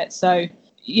involved with it. So,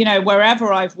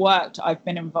 wherever I've worked, I've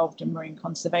been involved in marine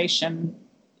conservation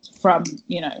from,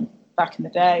 back in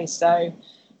the day. So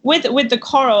with the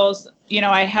corals,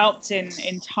 I helped in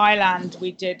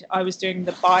Thailand. I was doing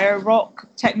the BioRock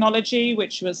technology,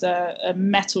 which was a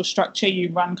metal structure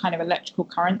you run kind of electrical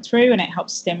current through, and it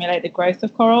helps stimulate the growth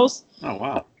of corals. Oh,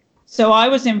 wow. So I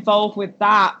was involved with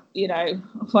that,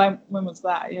 when was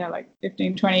that? Like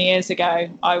 15, 20 years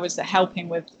ago, I was helping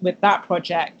with that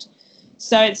project.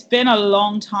 So it's been a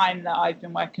long time that I've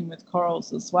been working with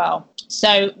corals as well.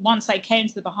 So once I came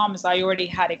to the Bahamas, I already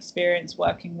had experience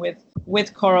working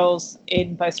with corals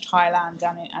in both Thailand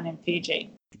and in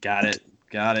Fiji. Got it.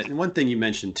 And one thing you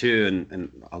mentioned too,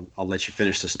 and I'll let you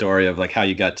finish the story of like how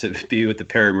you got to be with the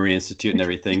Perry Marine Institute and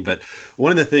everything. But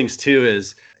one of the things too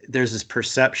is there's this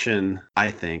perception,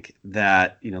 I think,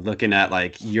 that, looking at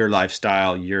like your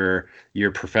lifestyle, your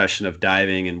profession of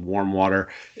diving and warm water,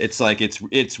 it's like,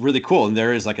 it's really cool. And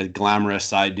there is like a glamorous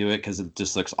side to it because it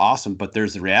just looks awesome. But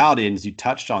there's the reality, and as you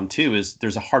touched on too, is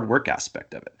there's a hard work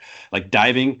aspect of it. Like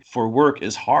diving for work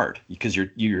is hard because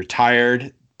you're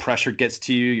tired. Pressure gets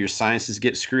to you, your sinuses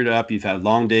get screwed up, you've had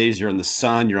long days, you're in the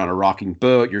sun, you're on a rocking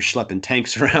boat, you're schlepping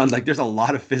tanks around. Like there's a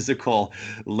lot of physical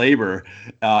labor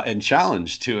and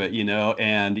challenge to it,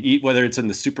 and whether it's in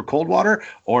the super cold water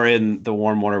or in the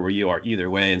warm water where you are,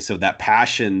 either way. And so that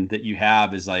passion that you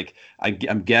have is like,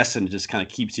 I'm guessing, just kind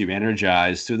of keeps you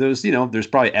energized. So there's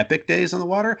probably epic days on the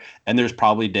water, and there's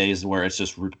probably days where it's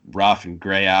just rough and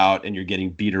gray out and you're getting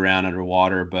beat around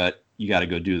underwater, but you got to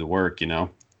go do the work,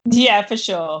 Yeah, for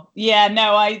sure. Yeah,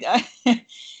 no, I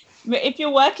if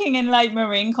you're working in like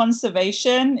marine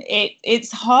conservation,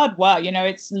 it's hard work,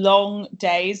 it's long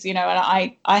days, and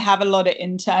I have a lot of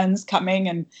interns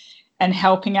coming and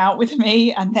helping out with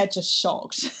me, and they're just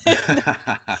shocked.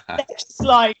 They're just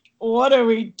like, what are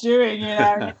we doing?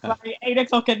 It's like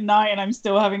 8:00 at night and I'm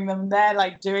still having them there,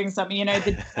 like doing something,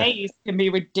 the days can be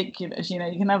ridiculous. You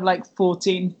can have like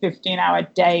 14, 15-hour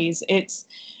days. It's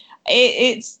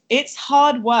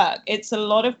hard work. It's a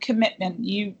lot of commitment.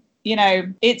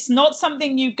 It's not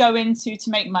something you go into to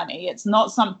make money. It's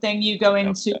not something you go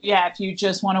into, if you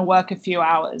just want to work a few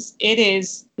hours. It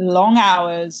is long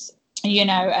hours,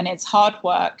 and it's hard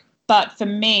work. But for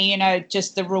me,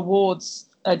 just the rewards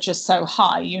are just so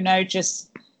high,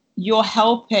 just you're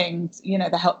helping,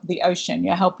 the ocean,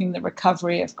 you're helping the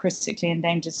recovery of critically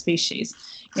endangered species.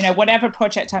 Whatever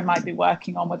project I might be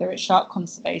working on, whether it's shark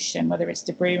conservation, whether it's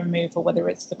debris removal, whether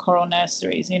it's the coral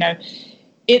nurseries,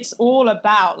 it's all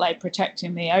about like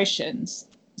protecting the oceans.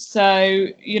 So,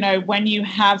 when you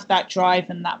have that drive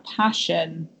and that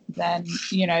passion, then,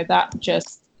 that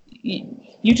just,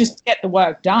 you just get the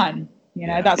work done.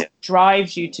 That's what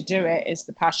drives you to do it, is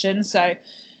the passion. So,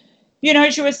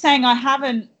 as you were saying, I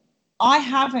haven't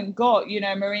got,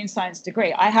 marine science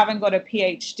degree. I haven't got a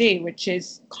PhD, which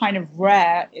is kind of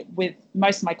rare. With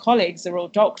most of my colleagues, they're all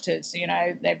doctors,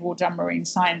 they've all done marine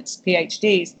science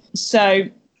PhDs. So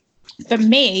for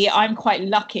me, I'm quite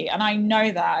lucky, and I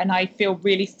know that, and I feel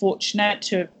really fortunate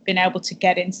to have been able to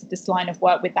get into this line of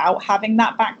work without having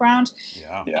that background.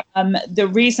 The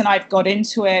reason I've got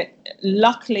into it,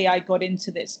 luckily I got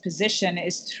into this position,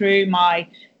 is through my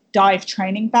dive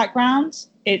training background.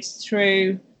 It's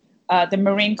through the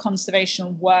marine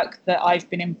conservation work that I've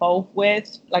been involved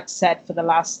with, like I said, for the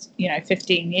last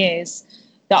 15 years,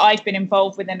 that I've been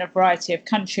involved with in a variety of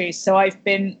countries. So I've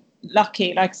been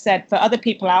lucky, like I said, for other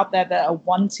people out there that are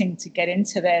wanting to get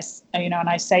into this, and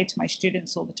I say to my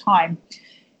students all the time,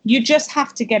 you just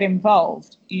have to get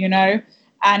involved,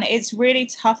 and it's really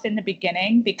tough in the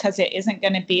beginning because it isn't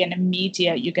going to be an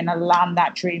immediate, you're going to land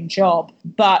that dream job.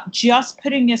 But just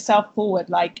putting yourself forward,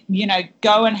 like,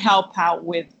 go and help out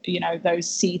with, those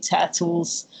sea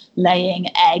turtles laying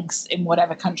eggs in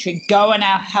whatever country. Go and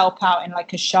help out in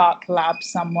like a shark lab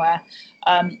somewhere.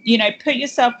 Put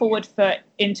yourself forward for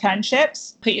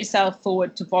internships, put yourself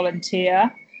forward to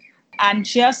volunteer, and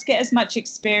just get as much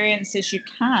experience as you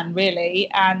can, really.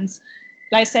 And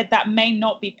like I said, that may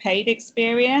not be paid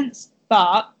experience,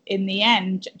 but in the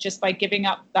end, just by giving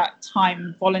up that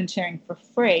time volunteering for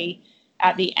free,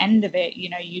 at the end of it,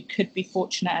 you could be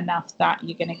fortunate enough that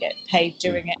you're going to get paid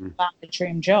doing it and land a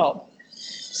dream job.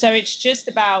 So it's just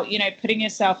about, putting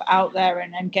yourself out there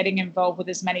and getting involved with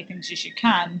as many things as you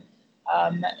can,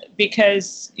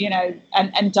 because,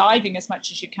 and diving as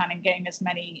much as you can and getting as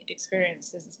many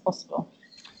experiences as possible.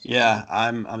 Yeah,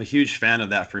 I'm a huge fan of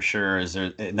that for sure.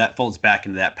 And that folds back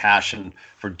into that passion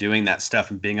for doing that stuff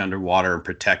and being underwater and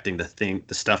protecting the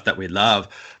stuff that we love.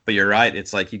 But you're right,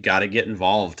 it's like you got to get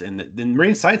involved. And the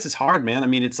marine science is hard, man. I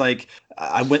mean, it's like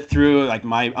I went through, like,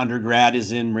 my undergrad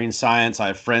is in marine science. I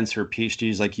have friends who are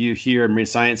PhDs like you here in marine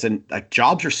science, and like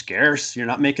jobs are scarce. You're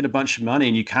not making a bunch of money,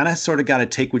 and you kind of sort of got to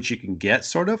take what you can get,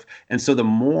 sort of. And so the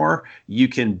more you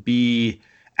can be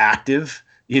active,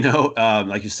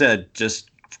 like you said, just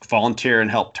volunteer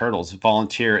and help turtles,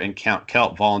 volunteer and count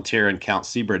kelp, volunteer and count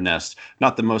seabird nests.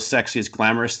 Not the most sexiest,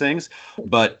 glamorous things,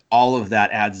 but all of that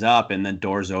adds up, and then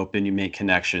doors open, you make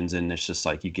connections, and it's just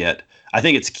like I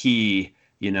think it's key,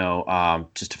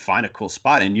 just to find a cool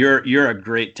spot. And you're a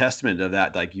great testament to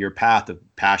that, like your path of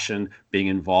passion, being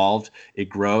involved, it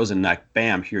grows, and like,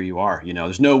 bam, here you are.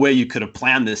 There's no way you could have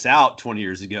planned this out 20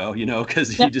 years ago,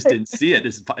 because you just didn't see it.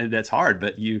 That's hard,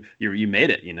 but you made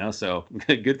it, so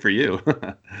good for you.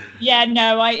 Yeah,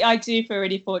 no, I do feel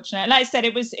really fortunate. Like I said,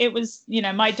 it was,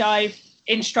 my dive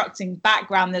instructing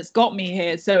background that's got me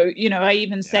here. So, I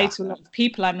even say to a lot of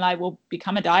people, I'm like, well,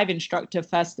 become a dive instructor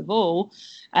first of all.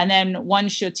 And then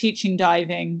once you're teaching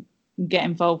diving, get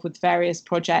involved with various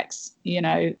projects,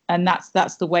 and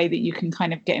that's the way that you can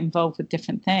kind of get involved with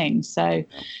different things. So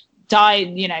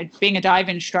being a dive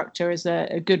instructor is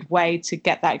a good way to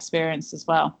get that experience as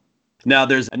well. Now,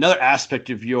 there's another aspect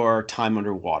of your time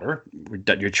underwater.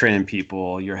 You're training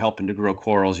people, you're helping to grow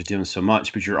corals, you're doing so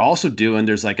much, but you're also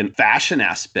there's like a fashion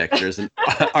aspect, there's an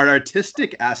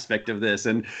artistic aspect of this.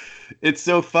 And it's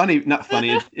so funny, not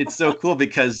funny, it's so cool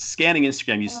because scanning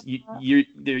Instagram,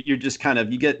 you're just kind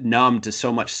of, you get numb to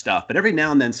so much stuff, but every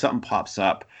now and then something pops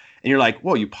up and you're like,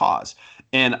 whoa, you pause.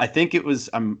 And I think it was,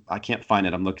 I can't find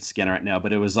it, I'm looking scanning right now,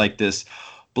 but it was like this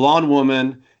blonde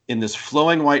woman in this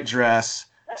flowing white dress,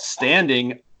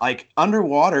 standing like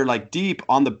underwater, like deep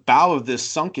on the bow of this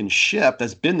sunken ship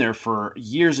that's been there for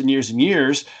years and years and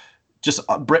years, just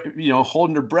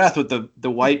holding her breath with the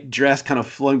white dress kind of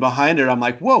flowing behind her. I'm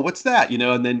like, whoa, what's that?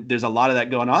 And then there's a lot of that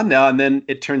going on now, and then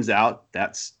it turns out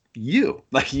that's you.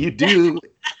 Like, you do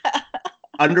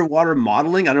underwater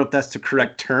modeling. I don't know if that's the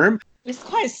correct term. It's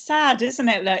quite sad, isn't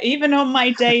it? That even on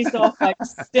my days off, I'm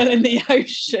still in the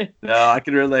ocean. No, I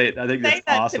can relate. I think that's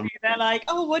awesome. To me. They're like,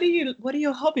 "Oh, what are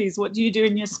your hobbies? What do you do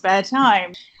in your spare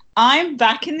time?" I'm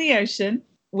back in the ocean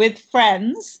with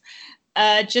friends,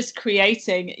 just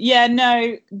creating. Yeah,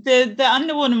 no, the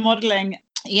underwater modeling,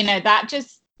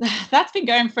 that's been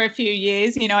going for a few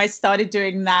years. I started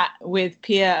doing that with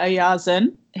Pia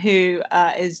Oyazan, who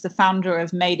is the founder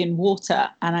of Made in Water,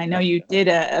 and I know you did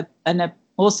an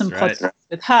awesome podcast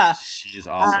with her. She's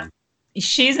awesome.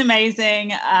 She's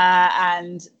amazing,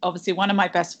 and obviously one of my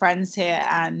best friends here.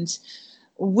 And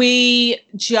we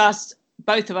just,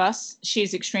 both of us,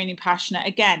 she's extremely passionate.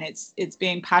 Again, it's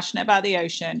being passionate about the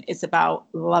ocean. It's about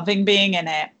loving being in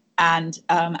it. And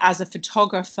as a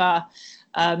photographer,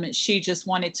 she just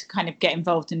wanted to kind of get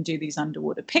involved and do these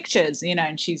underwater pictures,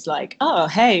 and she's like, oh,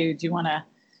 hey, do you want to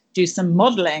do some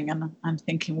modeling? And I'm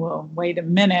thinking, well, wait a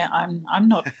minute, I'm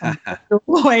not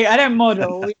boy, I don't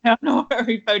model. I'm not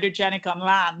very photogenic on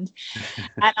land.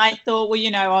 And I thought,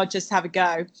 well, I'll just have a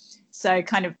go. So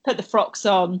kind of put the frocks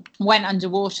on, went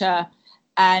underwater,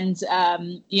 and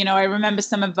I remember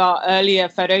some of our earlier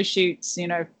photo shoots,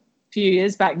 a few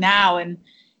years back now, and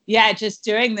just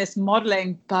doing this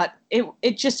modeling, but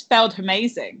it just felt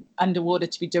amazing underwater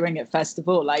to be doing it. First of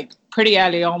all, like pretty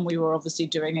early on, we were obviously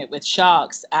doing it with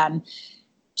sharks, and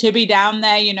to be down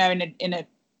there, in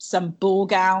some ball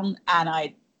gown, and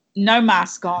I no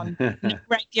mask on, no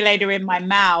regulator in my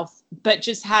mouth, but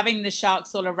just having the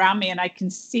sharks all around me, and I can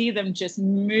see them just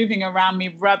moving around me,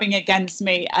 rubbing against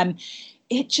me, and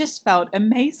it just felt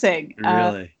amazing.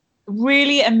 Really?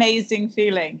 Really amazing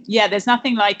feeling. Yeah, there's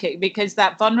nothing like it, because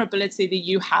that vulnerability that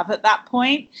you have at that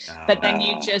point, but then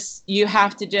you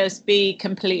have to just be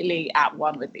completely at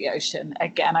one with the ocean.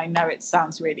 Again, I know it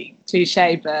sounds really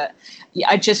cliche, but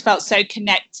I just felt so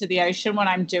connected to the ocean when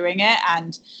I'm doing it.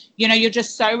 And you're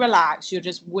just so relaxed. You're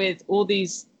just with all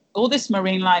this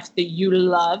marine life that you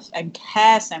love and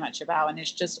care so much about, and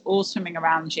it's just all swimming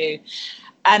around you.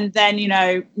 And then,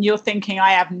 you're thinking,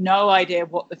 I have no idea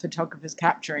what the photographer's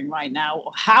capturing right now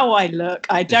or how I look.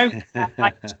 I don't care.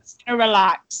 I'm just going to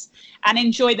relax and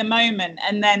enjoy the moment.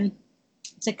 And then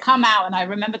to come out, and I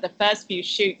remember the first few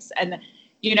shoots and,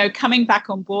 coming back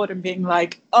on board and being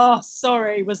like, oh,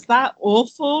 sorry, was that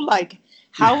awful? Like,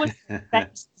 how was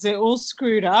it all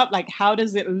screwed up? Like, how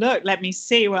does it look? Let me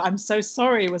see. Well, I'm so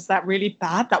sorry. Was that really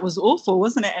bad? That was awful,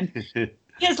 wasn't it? And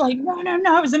it's like, no,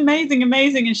 it was amazing.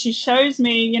 And she shows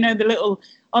me, the little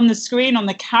on the screen on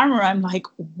the camera. I'm like,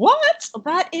 what?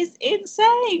 That is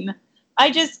insane. I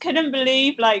just couldn't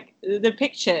believe like the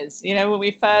pictures, when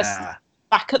we first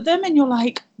back at them, and you're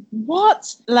like,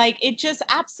 what? Like, it just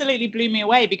absolutely blew me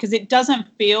away, because it doesn't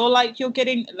feel like you're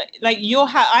getting like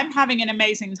I'm having an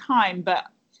amazing time, but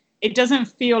it doesn't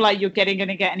feel like you're going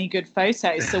to get any good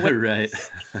photos. So right.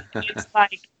 It's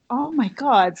like, oh my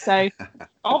God. So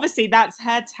obviously that's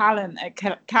her talent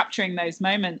at capturing those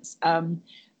moments.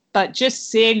 But just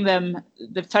seeing them,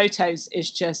 the photos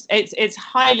is just, it's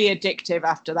highly addictive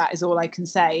after that is all I can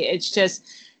say. It's just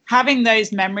having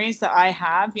those memories that I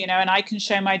have, and I can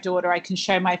show my daughter, I can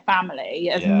show my family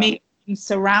of me being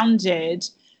surrounded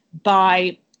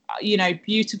by,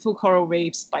 beautiful coral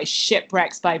reefs, by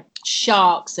shipwrecks, by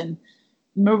sharks and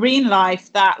marine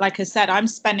life that, like I said, I'm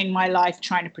spending my life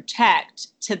trying to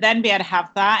protect, to then be able to have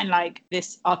that in like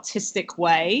this artistic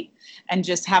way and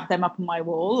just have them up on my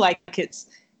wall. Like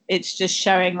it's just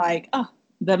showing like,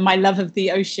 my love of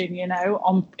the ocean,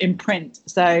 in print.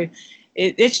 So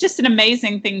it's just an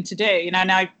amazing thing to do,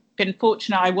 and I've been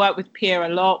fortunate. I work with Pia a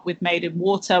lot with Made in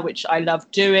Water, which I love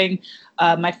doing.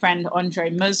 My friend Andre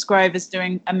Musgrove is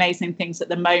doing amazing things at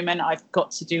the moment. I've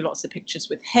got to do lots of pictures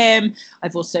with him.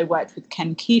 I've also worked with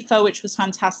Ken Kiefer, which was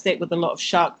fantastic, with a lot of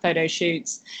shark photo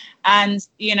shoots. And,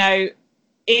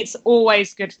 it's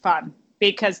always good fun,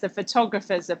 because the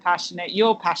photographers are passionate,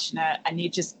 you're passionate, and you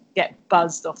just get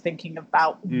buzzed off thinking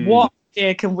about what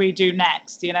can we do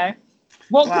next,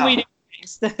 What can we do?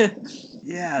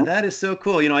 Yeah, that is so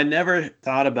cool. I never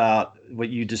thought about what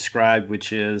you described,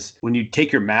 which is when you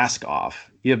take your mask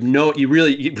off, you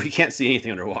can't see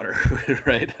anything underwater,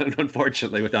 right?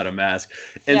 Unfortunately, without a mask.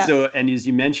 And so, and as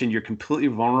you mentioned, you're completely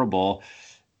vulnerable.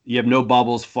 You have no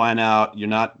bubbles flying out.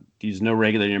 There's no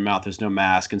regulator in your mouth. There's no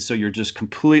mask. And so you're just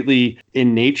completely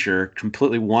in nature,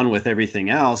 completely one with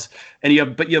everything else. And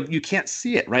you can't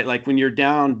see it, right? Like when you're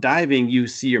down diving, you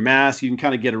see your mask, you can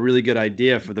kind of get a really good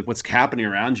idea for what's happening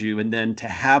around you. And then to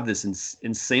have this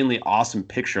insanely awesome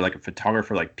picture, like a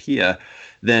photographer like Pia,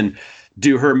 then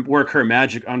work her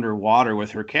magic underwater with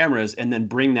her cameras, and then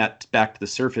bring that back to the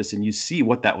surface, and you see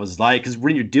what that was like. Because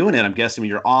when you're doing it, I'm guessing when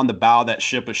you're on the bow of that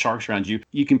ship with sharks around you,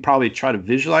 you can probably try to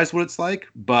visualize what it's like,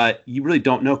 but you really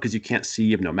don't know because you can't see,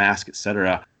 you have no mask,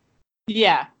 etc.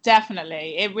 Yeah,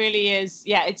 definitely. It really is.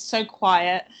 Yeah, it's so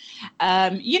quiet.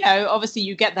 Obviously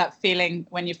you get that feeling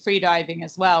when you're free diving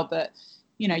as well, but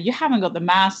you haven't got the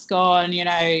mask on, you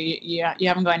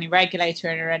haven't got any regulator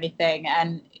or anything,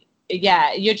 and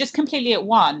yeah, you're just completely at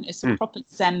one. It's a proper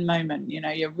Zen moment.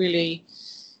 You really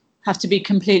have to be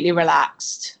completely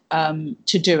relaxed to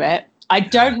do it. I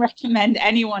don't recommend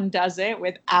anyone does it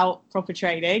without proper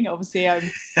training. Obviously, I've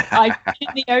been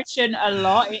in the ocean a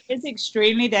lot. It is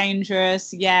extremely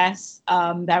dangerous. Yes,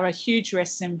 there are huge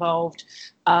risks involved.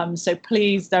 So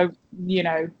please don't,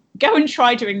 go and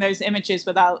try doing those images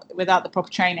without the proper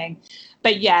training.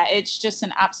 But yeah, it's just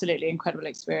an absolutely incredible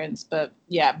experience. But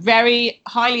yeah, very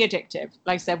highly addictive.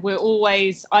 Like I said, I'm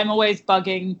always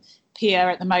bugging Pia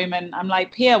at the moment. I'm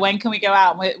like, Pia, when can we go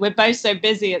out? We're both so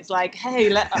busy. It's like, hey,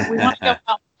 we want to go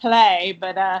out and play,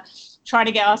 but trying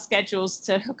to get our schedules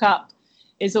to hook up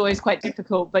is always quite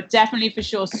difficult. But definitely for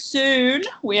sure, soon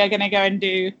we are going to go and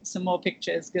do some more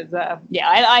pictures, because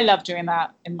I love doing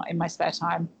that in my spare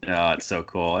time. Oh, it's so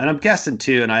cool. And I'm guessing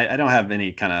too, and I don't have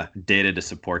any kind of data to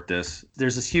support this,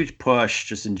 there's this huge push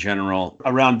just in general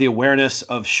around the awareness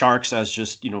of sharks as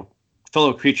just,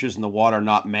 fellow creatures in the water are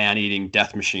not man-eating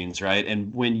death machines, right?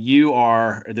 And when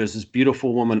there's this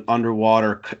beautiful woman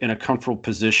underwater in a comfortable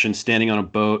position, standing on a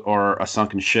boat or a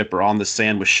sunken ship or on the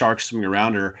sand with sharks swimming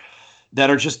around her that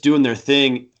are just doing their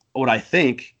thing. What I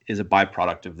think is a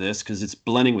byproduct of this, because it's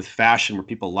blending with fashion, where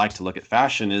people like to look at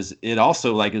fashion, is it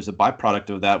also like is a byproduct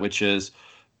of that, which is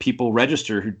people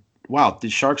register who, wow,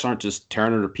 these sharks aren't just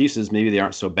tearing her to pieces. Maybe they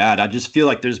aren't so bad. I just feel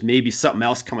like there's maybe something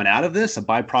else coming out of this, a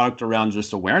byproduct around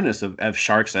just awareness of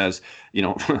sharks as,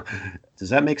 does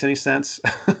that make any sense?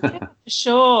 Yeah,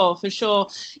 for sure.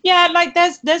 Yeah, like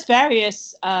there's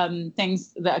various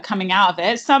things that are coming out of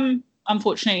it. Some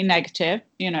unfortunately negative.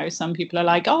 Some people are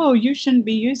like, oh, you shouldn't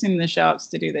be using the sharks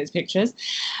to do those pictures.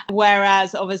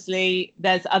 Whereas obviously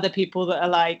there's other people that are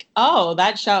like, oh,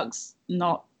 that shark's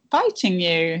not biting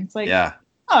you. It's like, yeah.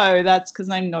 Oh, that's because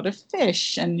I'm not a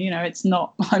fish, and it's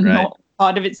not. I'm right. Not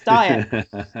part of its diet.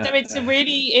 So it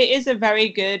is a very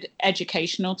good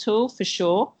educational tool for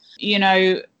sure.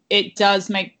 It does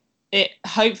make it.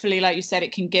 Hopefully, like you said,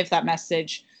 it can give that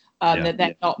message that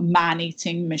they're not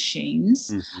man-eating machines.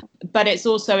 Mm-hmm. But it's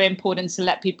also important to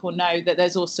let people know that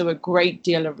there's also a great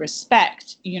deal of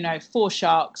respect, for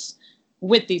sharks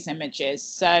with these images.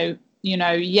 So.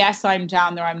 Yes, I'm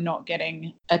down there. I'm not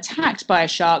getting attacked by a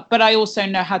shark, but I also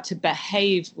know how to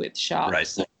behave with sharks. Right.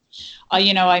 So,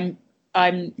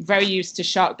 I'm very used to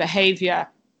shark behavior,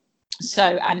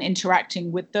 and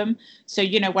interacting with them. So,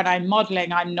 when I'm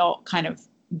modeling, I'm not kind of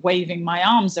waving my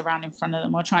arms around in front of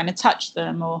them or trying to touch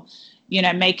them or,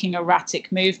 making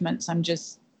erratic movements. I'm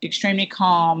just extremely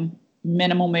calm,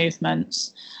 minimal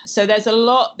movements. So there's a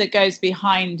lot that goes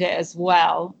behind it as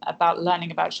well about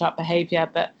learning about shark behavior,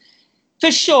 but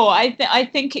for sure, I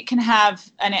think it can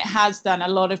have, and it has done. A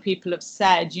lot of people have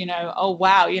said, oh,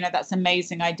 wow, that's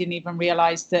amazing. I didn't even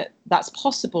realize that that's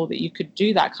possible, that you could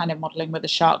do that kind of modeling with a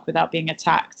shark without being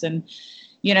attacked. And,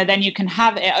 then you can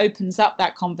have, it opens up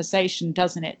that conversation,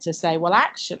 doesn't it, to say, well,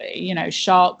 actually,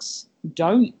 sharks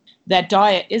their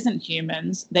diet isn't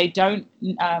humans. They don't,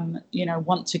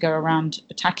 want to go around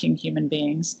attacking human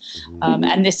beings.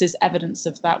 And this is evidence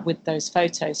of that with those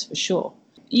photos for sure.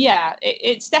 Yeah,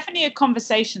 it's definitely a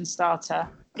conversation starter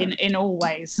in all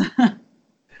ways.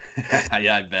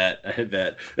 Yeah, I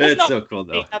bet. It's so cool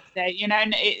though.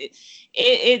 And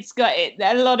it's got it.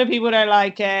 A lot of people don't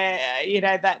like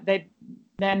that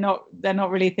they're not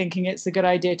really thinking it's a good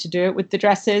idea to do it with the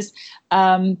dresses.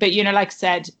 But like I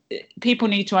said, people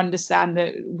need to understand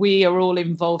that we are all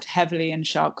involved heavily in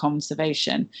shark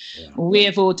conservation. Yeah. We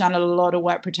have all done a lot of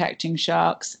work protecting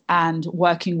sharks and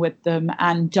working with them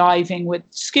and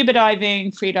scuba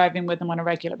diving, free diving with them on a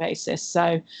regular basis.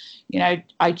 So,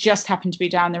 I just happen to be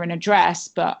down there in a dress,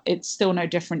 but it's still no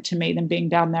different to me than being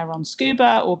down there on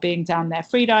scuba or being down there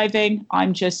free diving.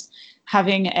 I'm just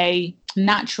having a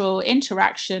natural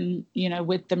interaction,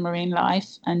 with the marine life,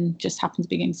 and just happen to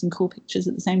be getting some cool pictures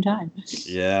at the same time.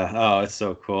 Yeah. Oh, it's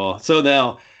so cool. So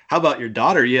now, how about your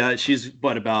daughter? Yeah, she's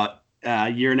about a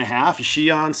year and a half. Is she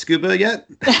on scuba yet?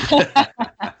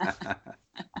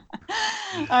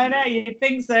 I know, you'd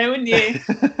think so, wouldn't you?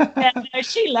 Yeah, no,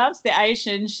 she loves the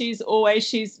ocean.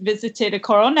 She's visited a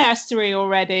coral nursery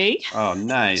already. Oh,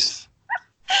 nice.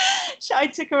 I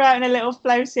took her out in a little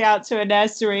floaty out to a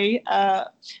nursery.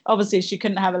 Obviously, she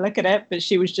couldn't have a look at it, but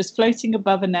she was just floating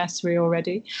above a nursery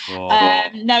already. Oh.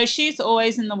 No, she's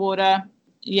always in the water.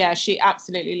 Yeah, she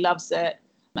absolutely loves it.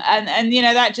 And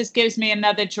that just gives me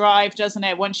another drive, doesn't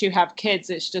it? Once you have kids,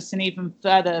 it's just an even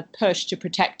further push to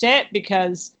protect it,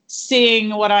 because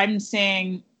seeing what I'm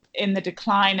seeing in the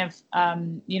decline of,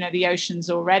 the oceans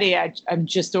already, I'm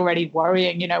just already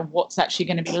worrying, what's actually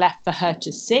going to be left for her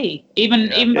to see. Even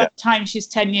by the time she's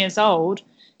 10 years old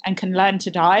and can learn to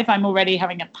dive, I'm already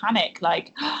having a panic,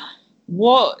 like,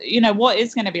 what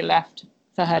is going to be left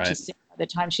for her to see by the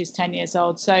time she's 10 years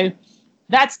old. So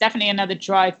that's definitely another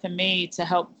drive for me to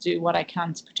help do what I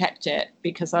can to protect it,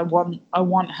 because I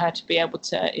want her to be able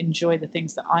to enjoy the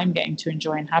things that I'm getting to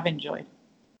enjoy and have enjoyed.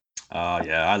 Oh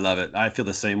yeah, I love it. I feel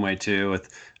the same way too.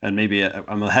 And maybe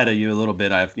I'm ahead of you a little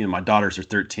bit. My daughters are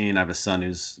 13. I have a son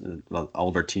who's an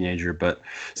older teenager, but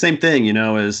same thing,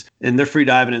 and they're free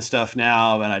diving and stuff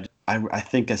now. And I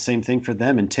think the same thing for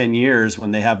them in 10 years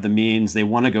when they have the means, they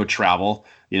want to go travel,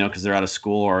 because they're out of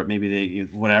school, or maybe they,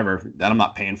 whatever, that I'm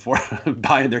not paying for,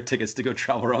 buying their tickets to go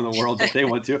travel around the world if they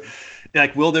want to.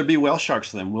 Like, will there be whale sharks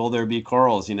for them? Will there be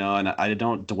corals? And I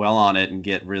don't dwell on it and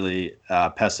get really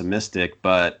pessimistic,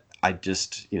 but I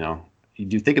just, you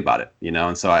do think about it,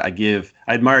 and so I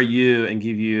admire you and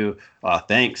give you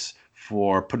thanks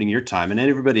for putting your time, and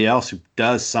everybody else who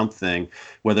does something,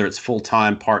 whether it's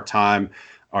full-time, part-time,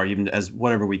 or even as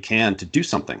whatever we can to do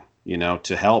something,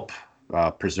 to help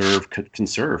preserve,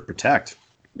 conserve, protect.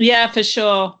 Yeah, for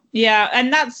sure. Yeah.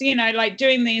 And that's, like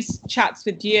doing these chats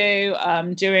with you,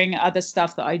 doing other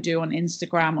stuff that I do on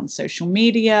Instagram, on social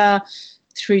media,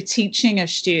 through teaching of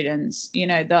students.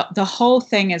 The whole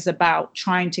thing is about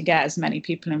trying to get as many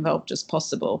people involved as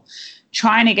possible,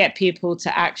 trying to get people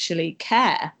to actually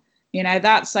care.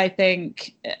 That's, I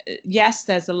think, yes,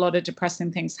 there's a lot of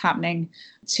depressing things happening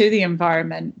to the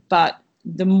environment, but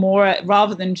the more,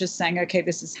 rather than just saying, okay,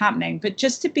 this is happening, but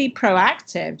just to be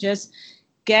proactive, just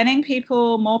getting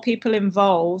more people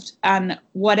involved, and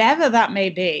whatever that may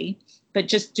be, but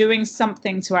just doing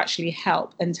something to actually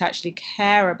help and to actually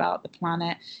care about the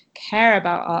planet, care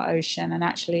about our ocean, and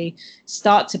actually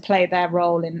start to play their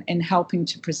role in helping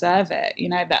to preserve it.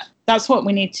 That's what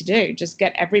we need to do. Just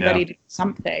get everybody to do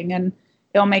something, and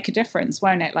it'll make a difference,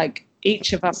 won't it? Like,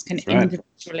 each of us can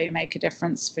individually make a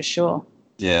difference, for sure.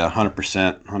 Yeah,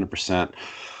 100%, 100%.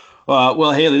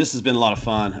 Well, Haley, this has been a lot of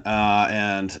fun.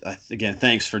 And again,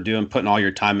 thanks for putting all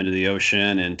your time into the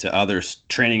ocean and to others,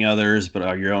 training others,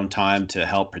 but your own time to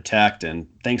help protect. And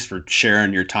thanks for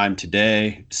sharing your time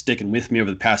today, sticking with me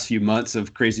over the past few months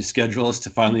of crazy schedules to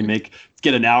finally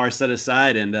get an hour set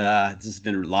aside. And this has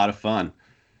been a lot of fun.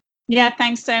 Yeah,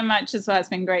 thanks so much as well. It's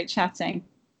been great chatting.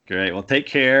 Great. Well, take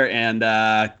care, and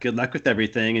good luck with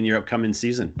everything in your upcoming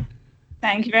season.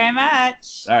 Thank you very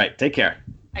much. All right. Take care.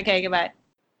 Okay, goodbye.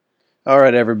 All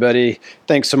right, everybody.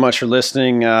 Thanks so much for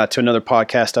listening to another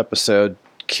podcast episode.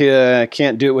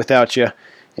 Can't do it without you,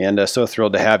 and so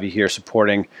thrilled to have you here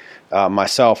supporting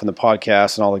myself and the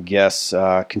podcast and all the guests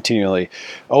continually.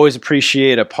 Always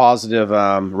appreciate a positive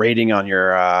rating on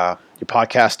your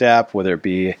podcast app, whether it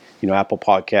be Apple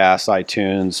Podcasts,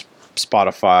 iTunes,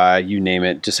 Spotify, you name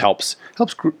it. Just helps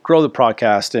grow the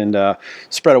podcast and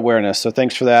spread awareness. So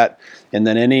thanks for that. And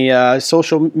then any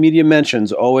social media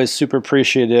mentions, always super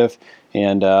appreciative.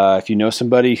 And if you know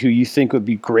somebody who you think would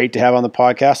be great to have on the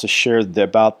podcast to share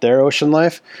about their ocean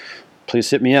life, please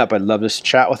hit me up. I'd love to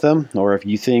chat with them. Or if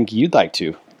you think you'd like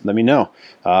to, let me know.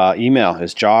 Email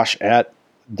is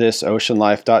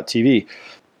josh@thisoceanlife.tv.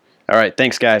 All right.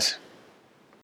 Thanks, guys.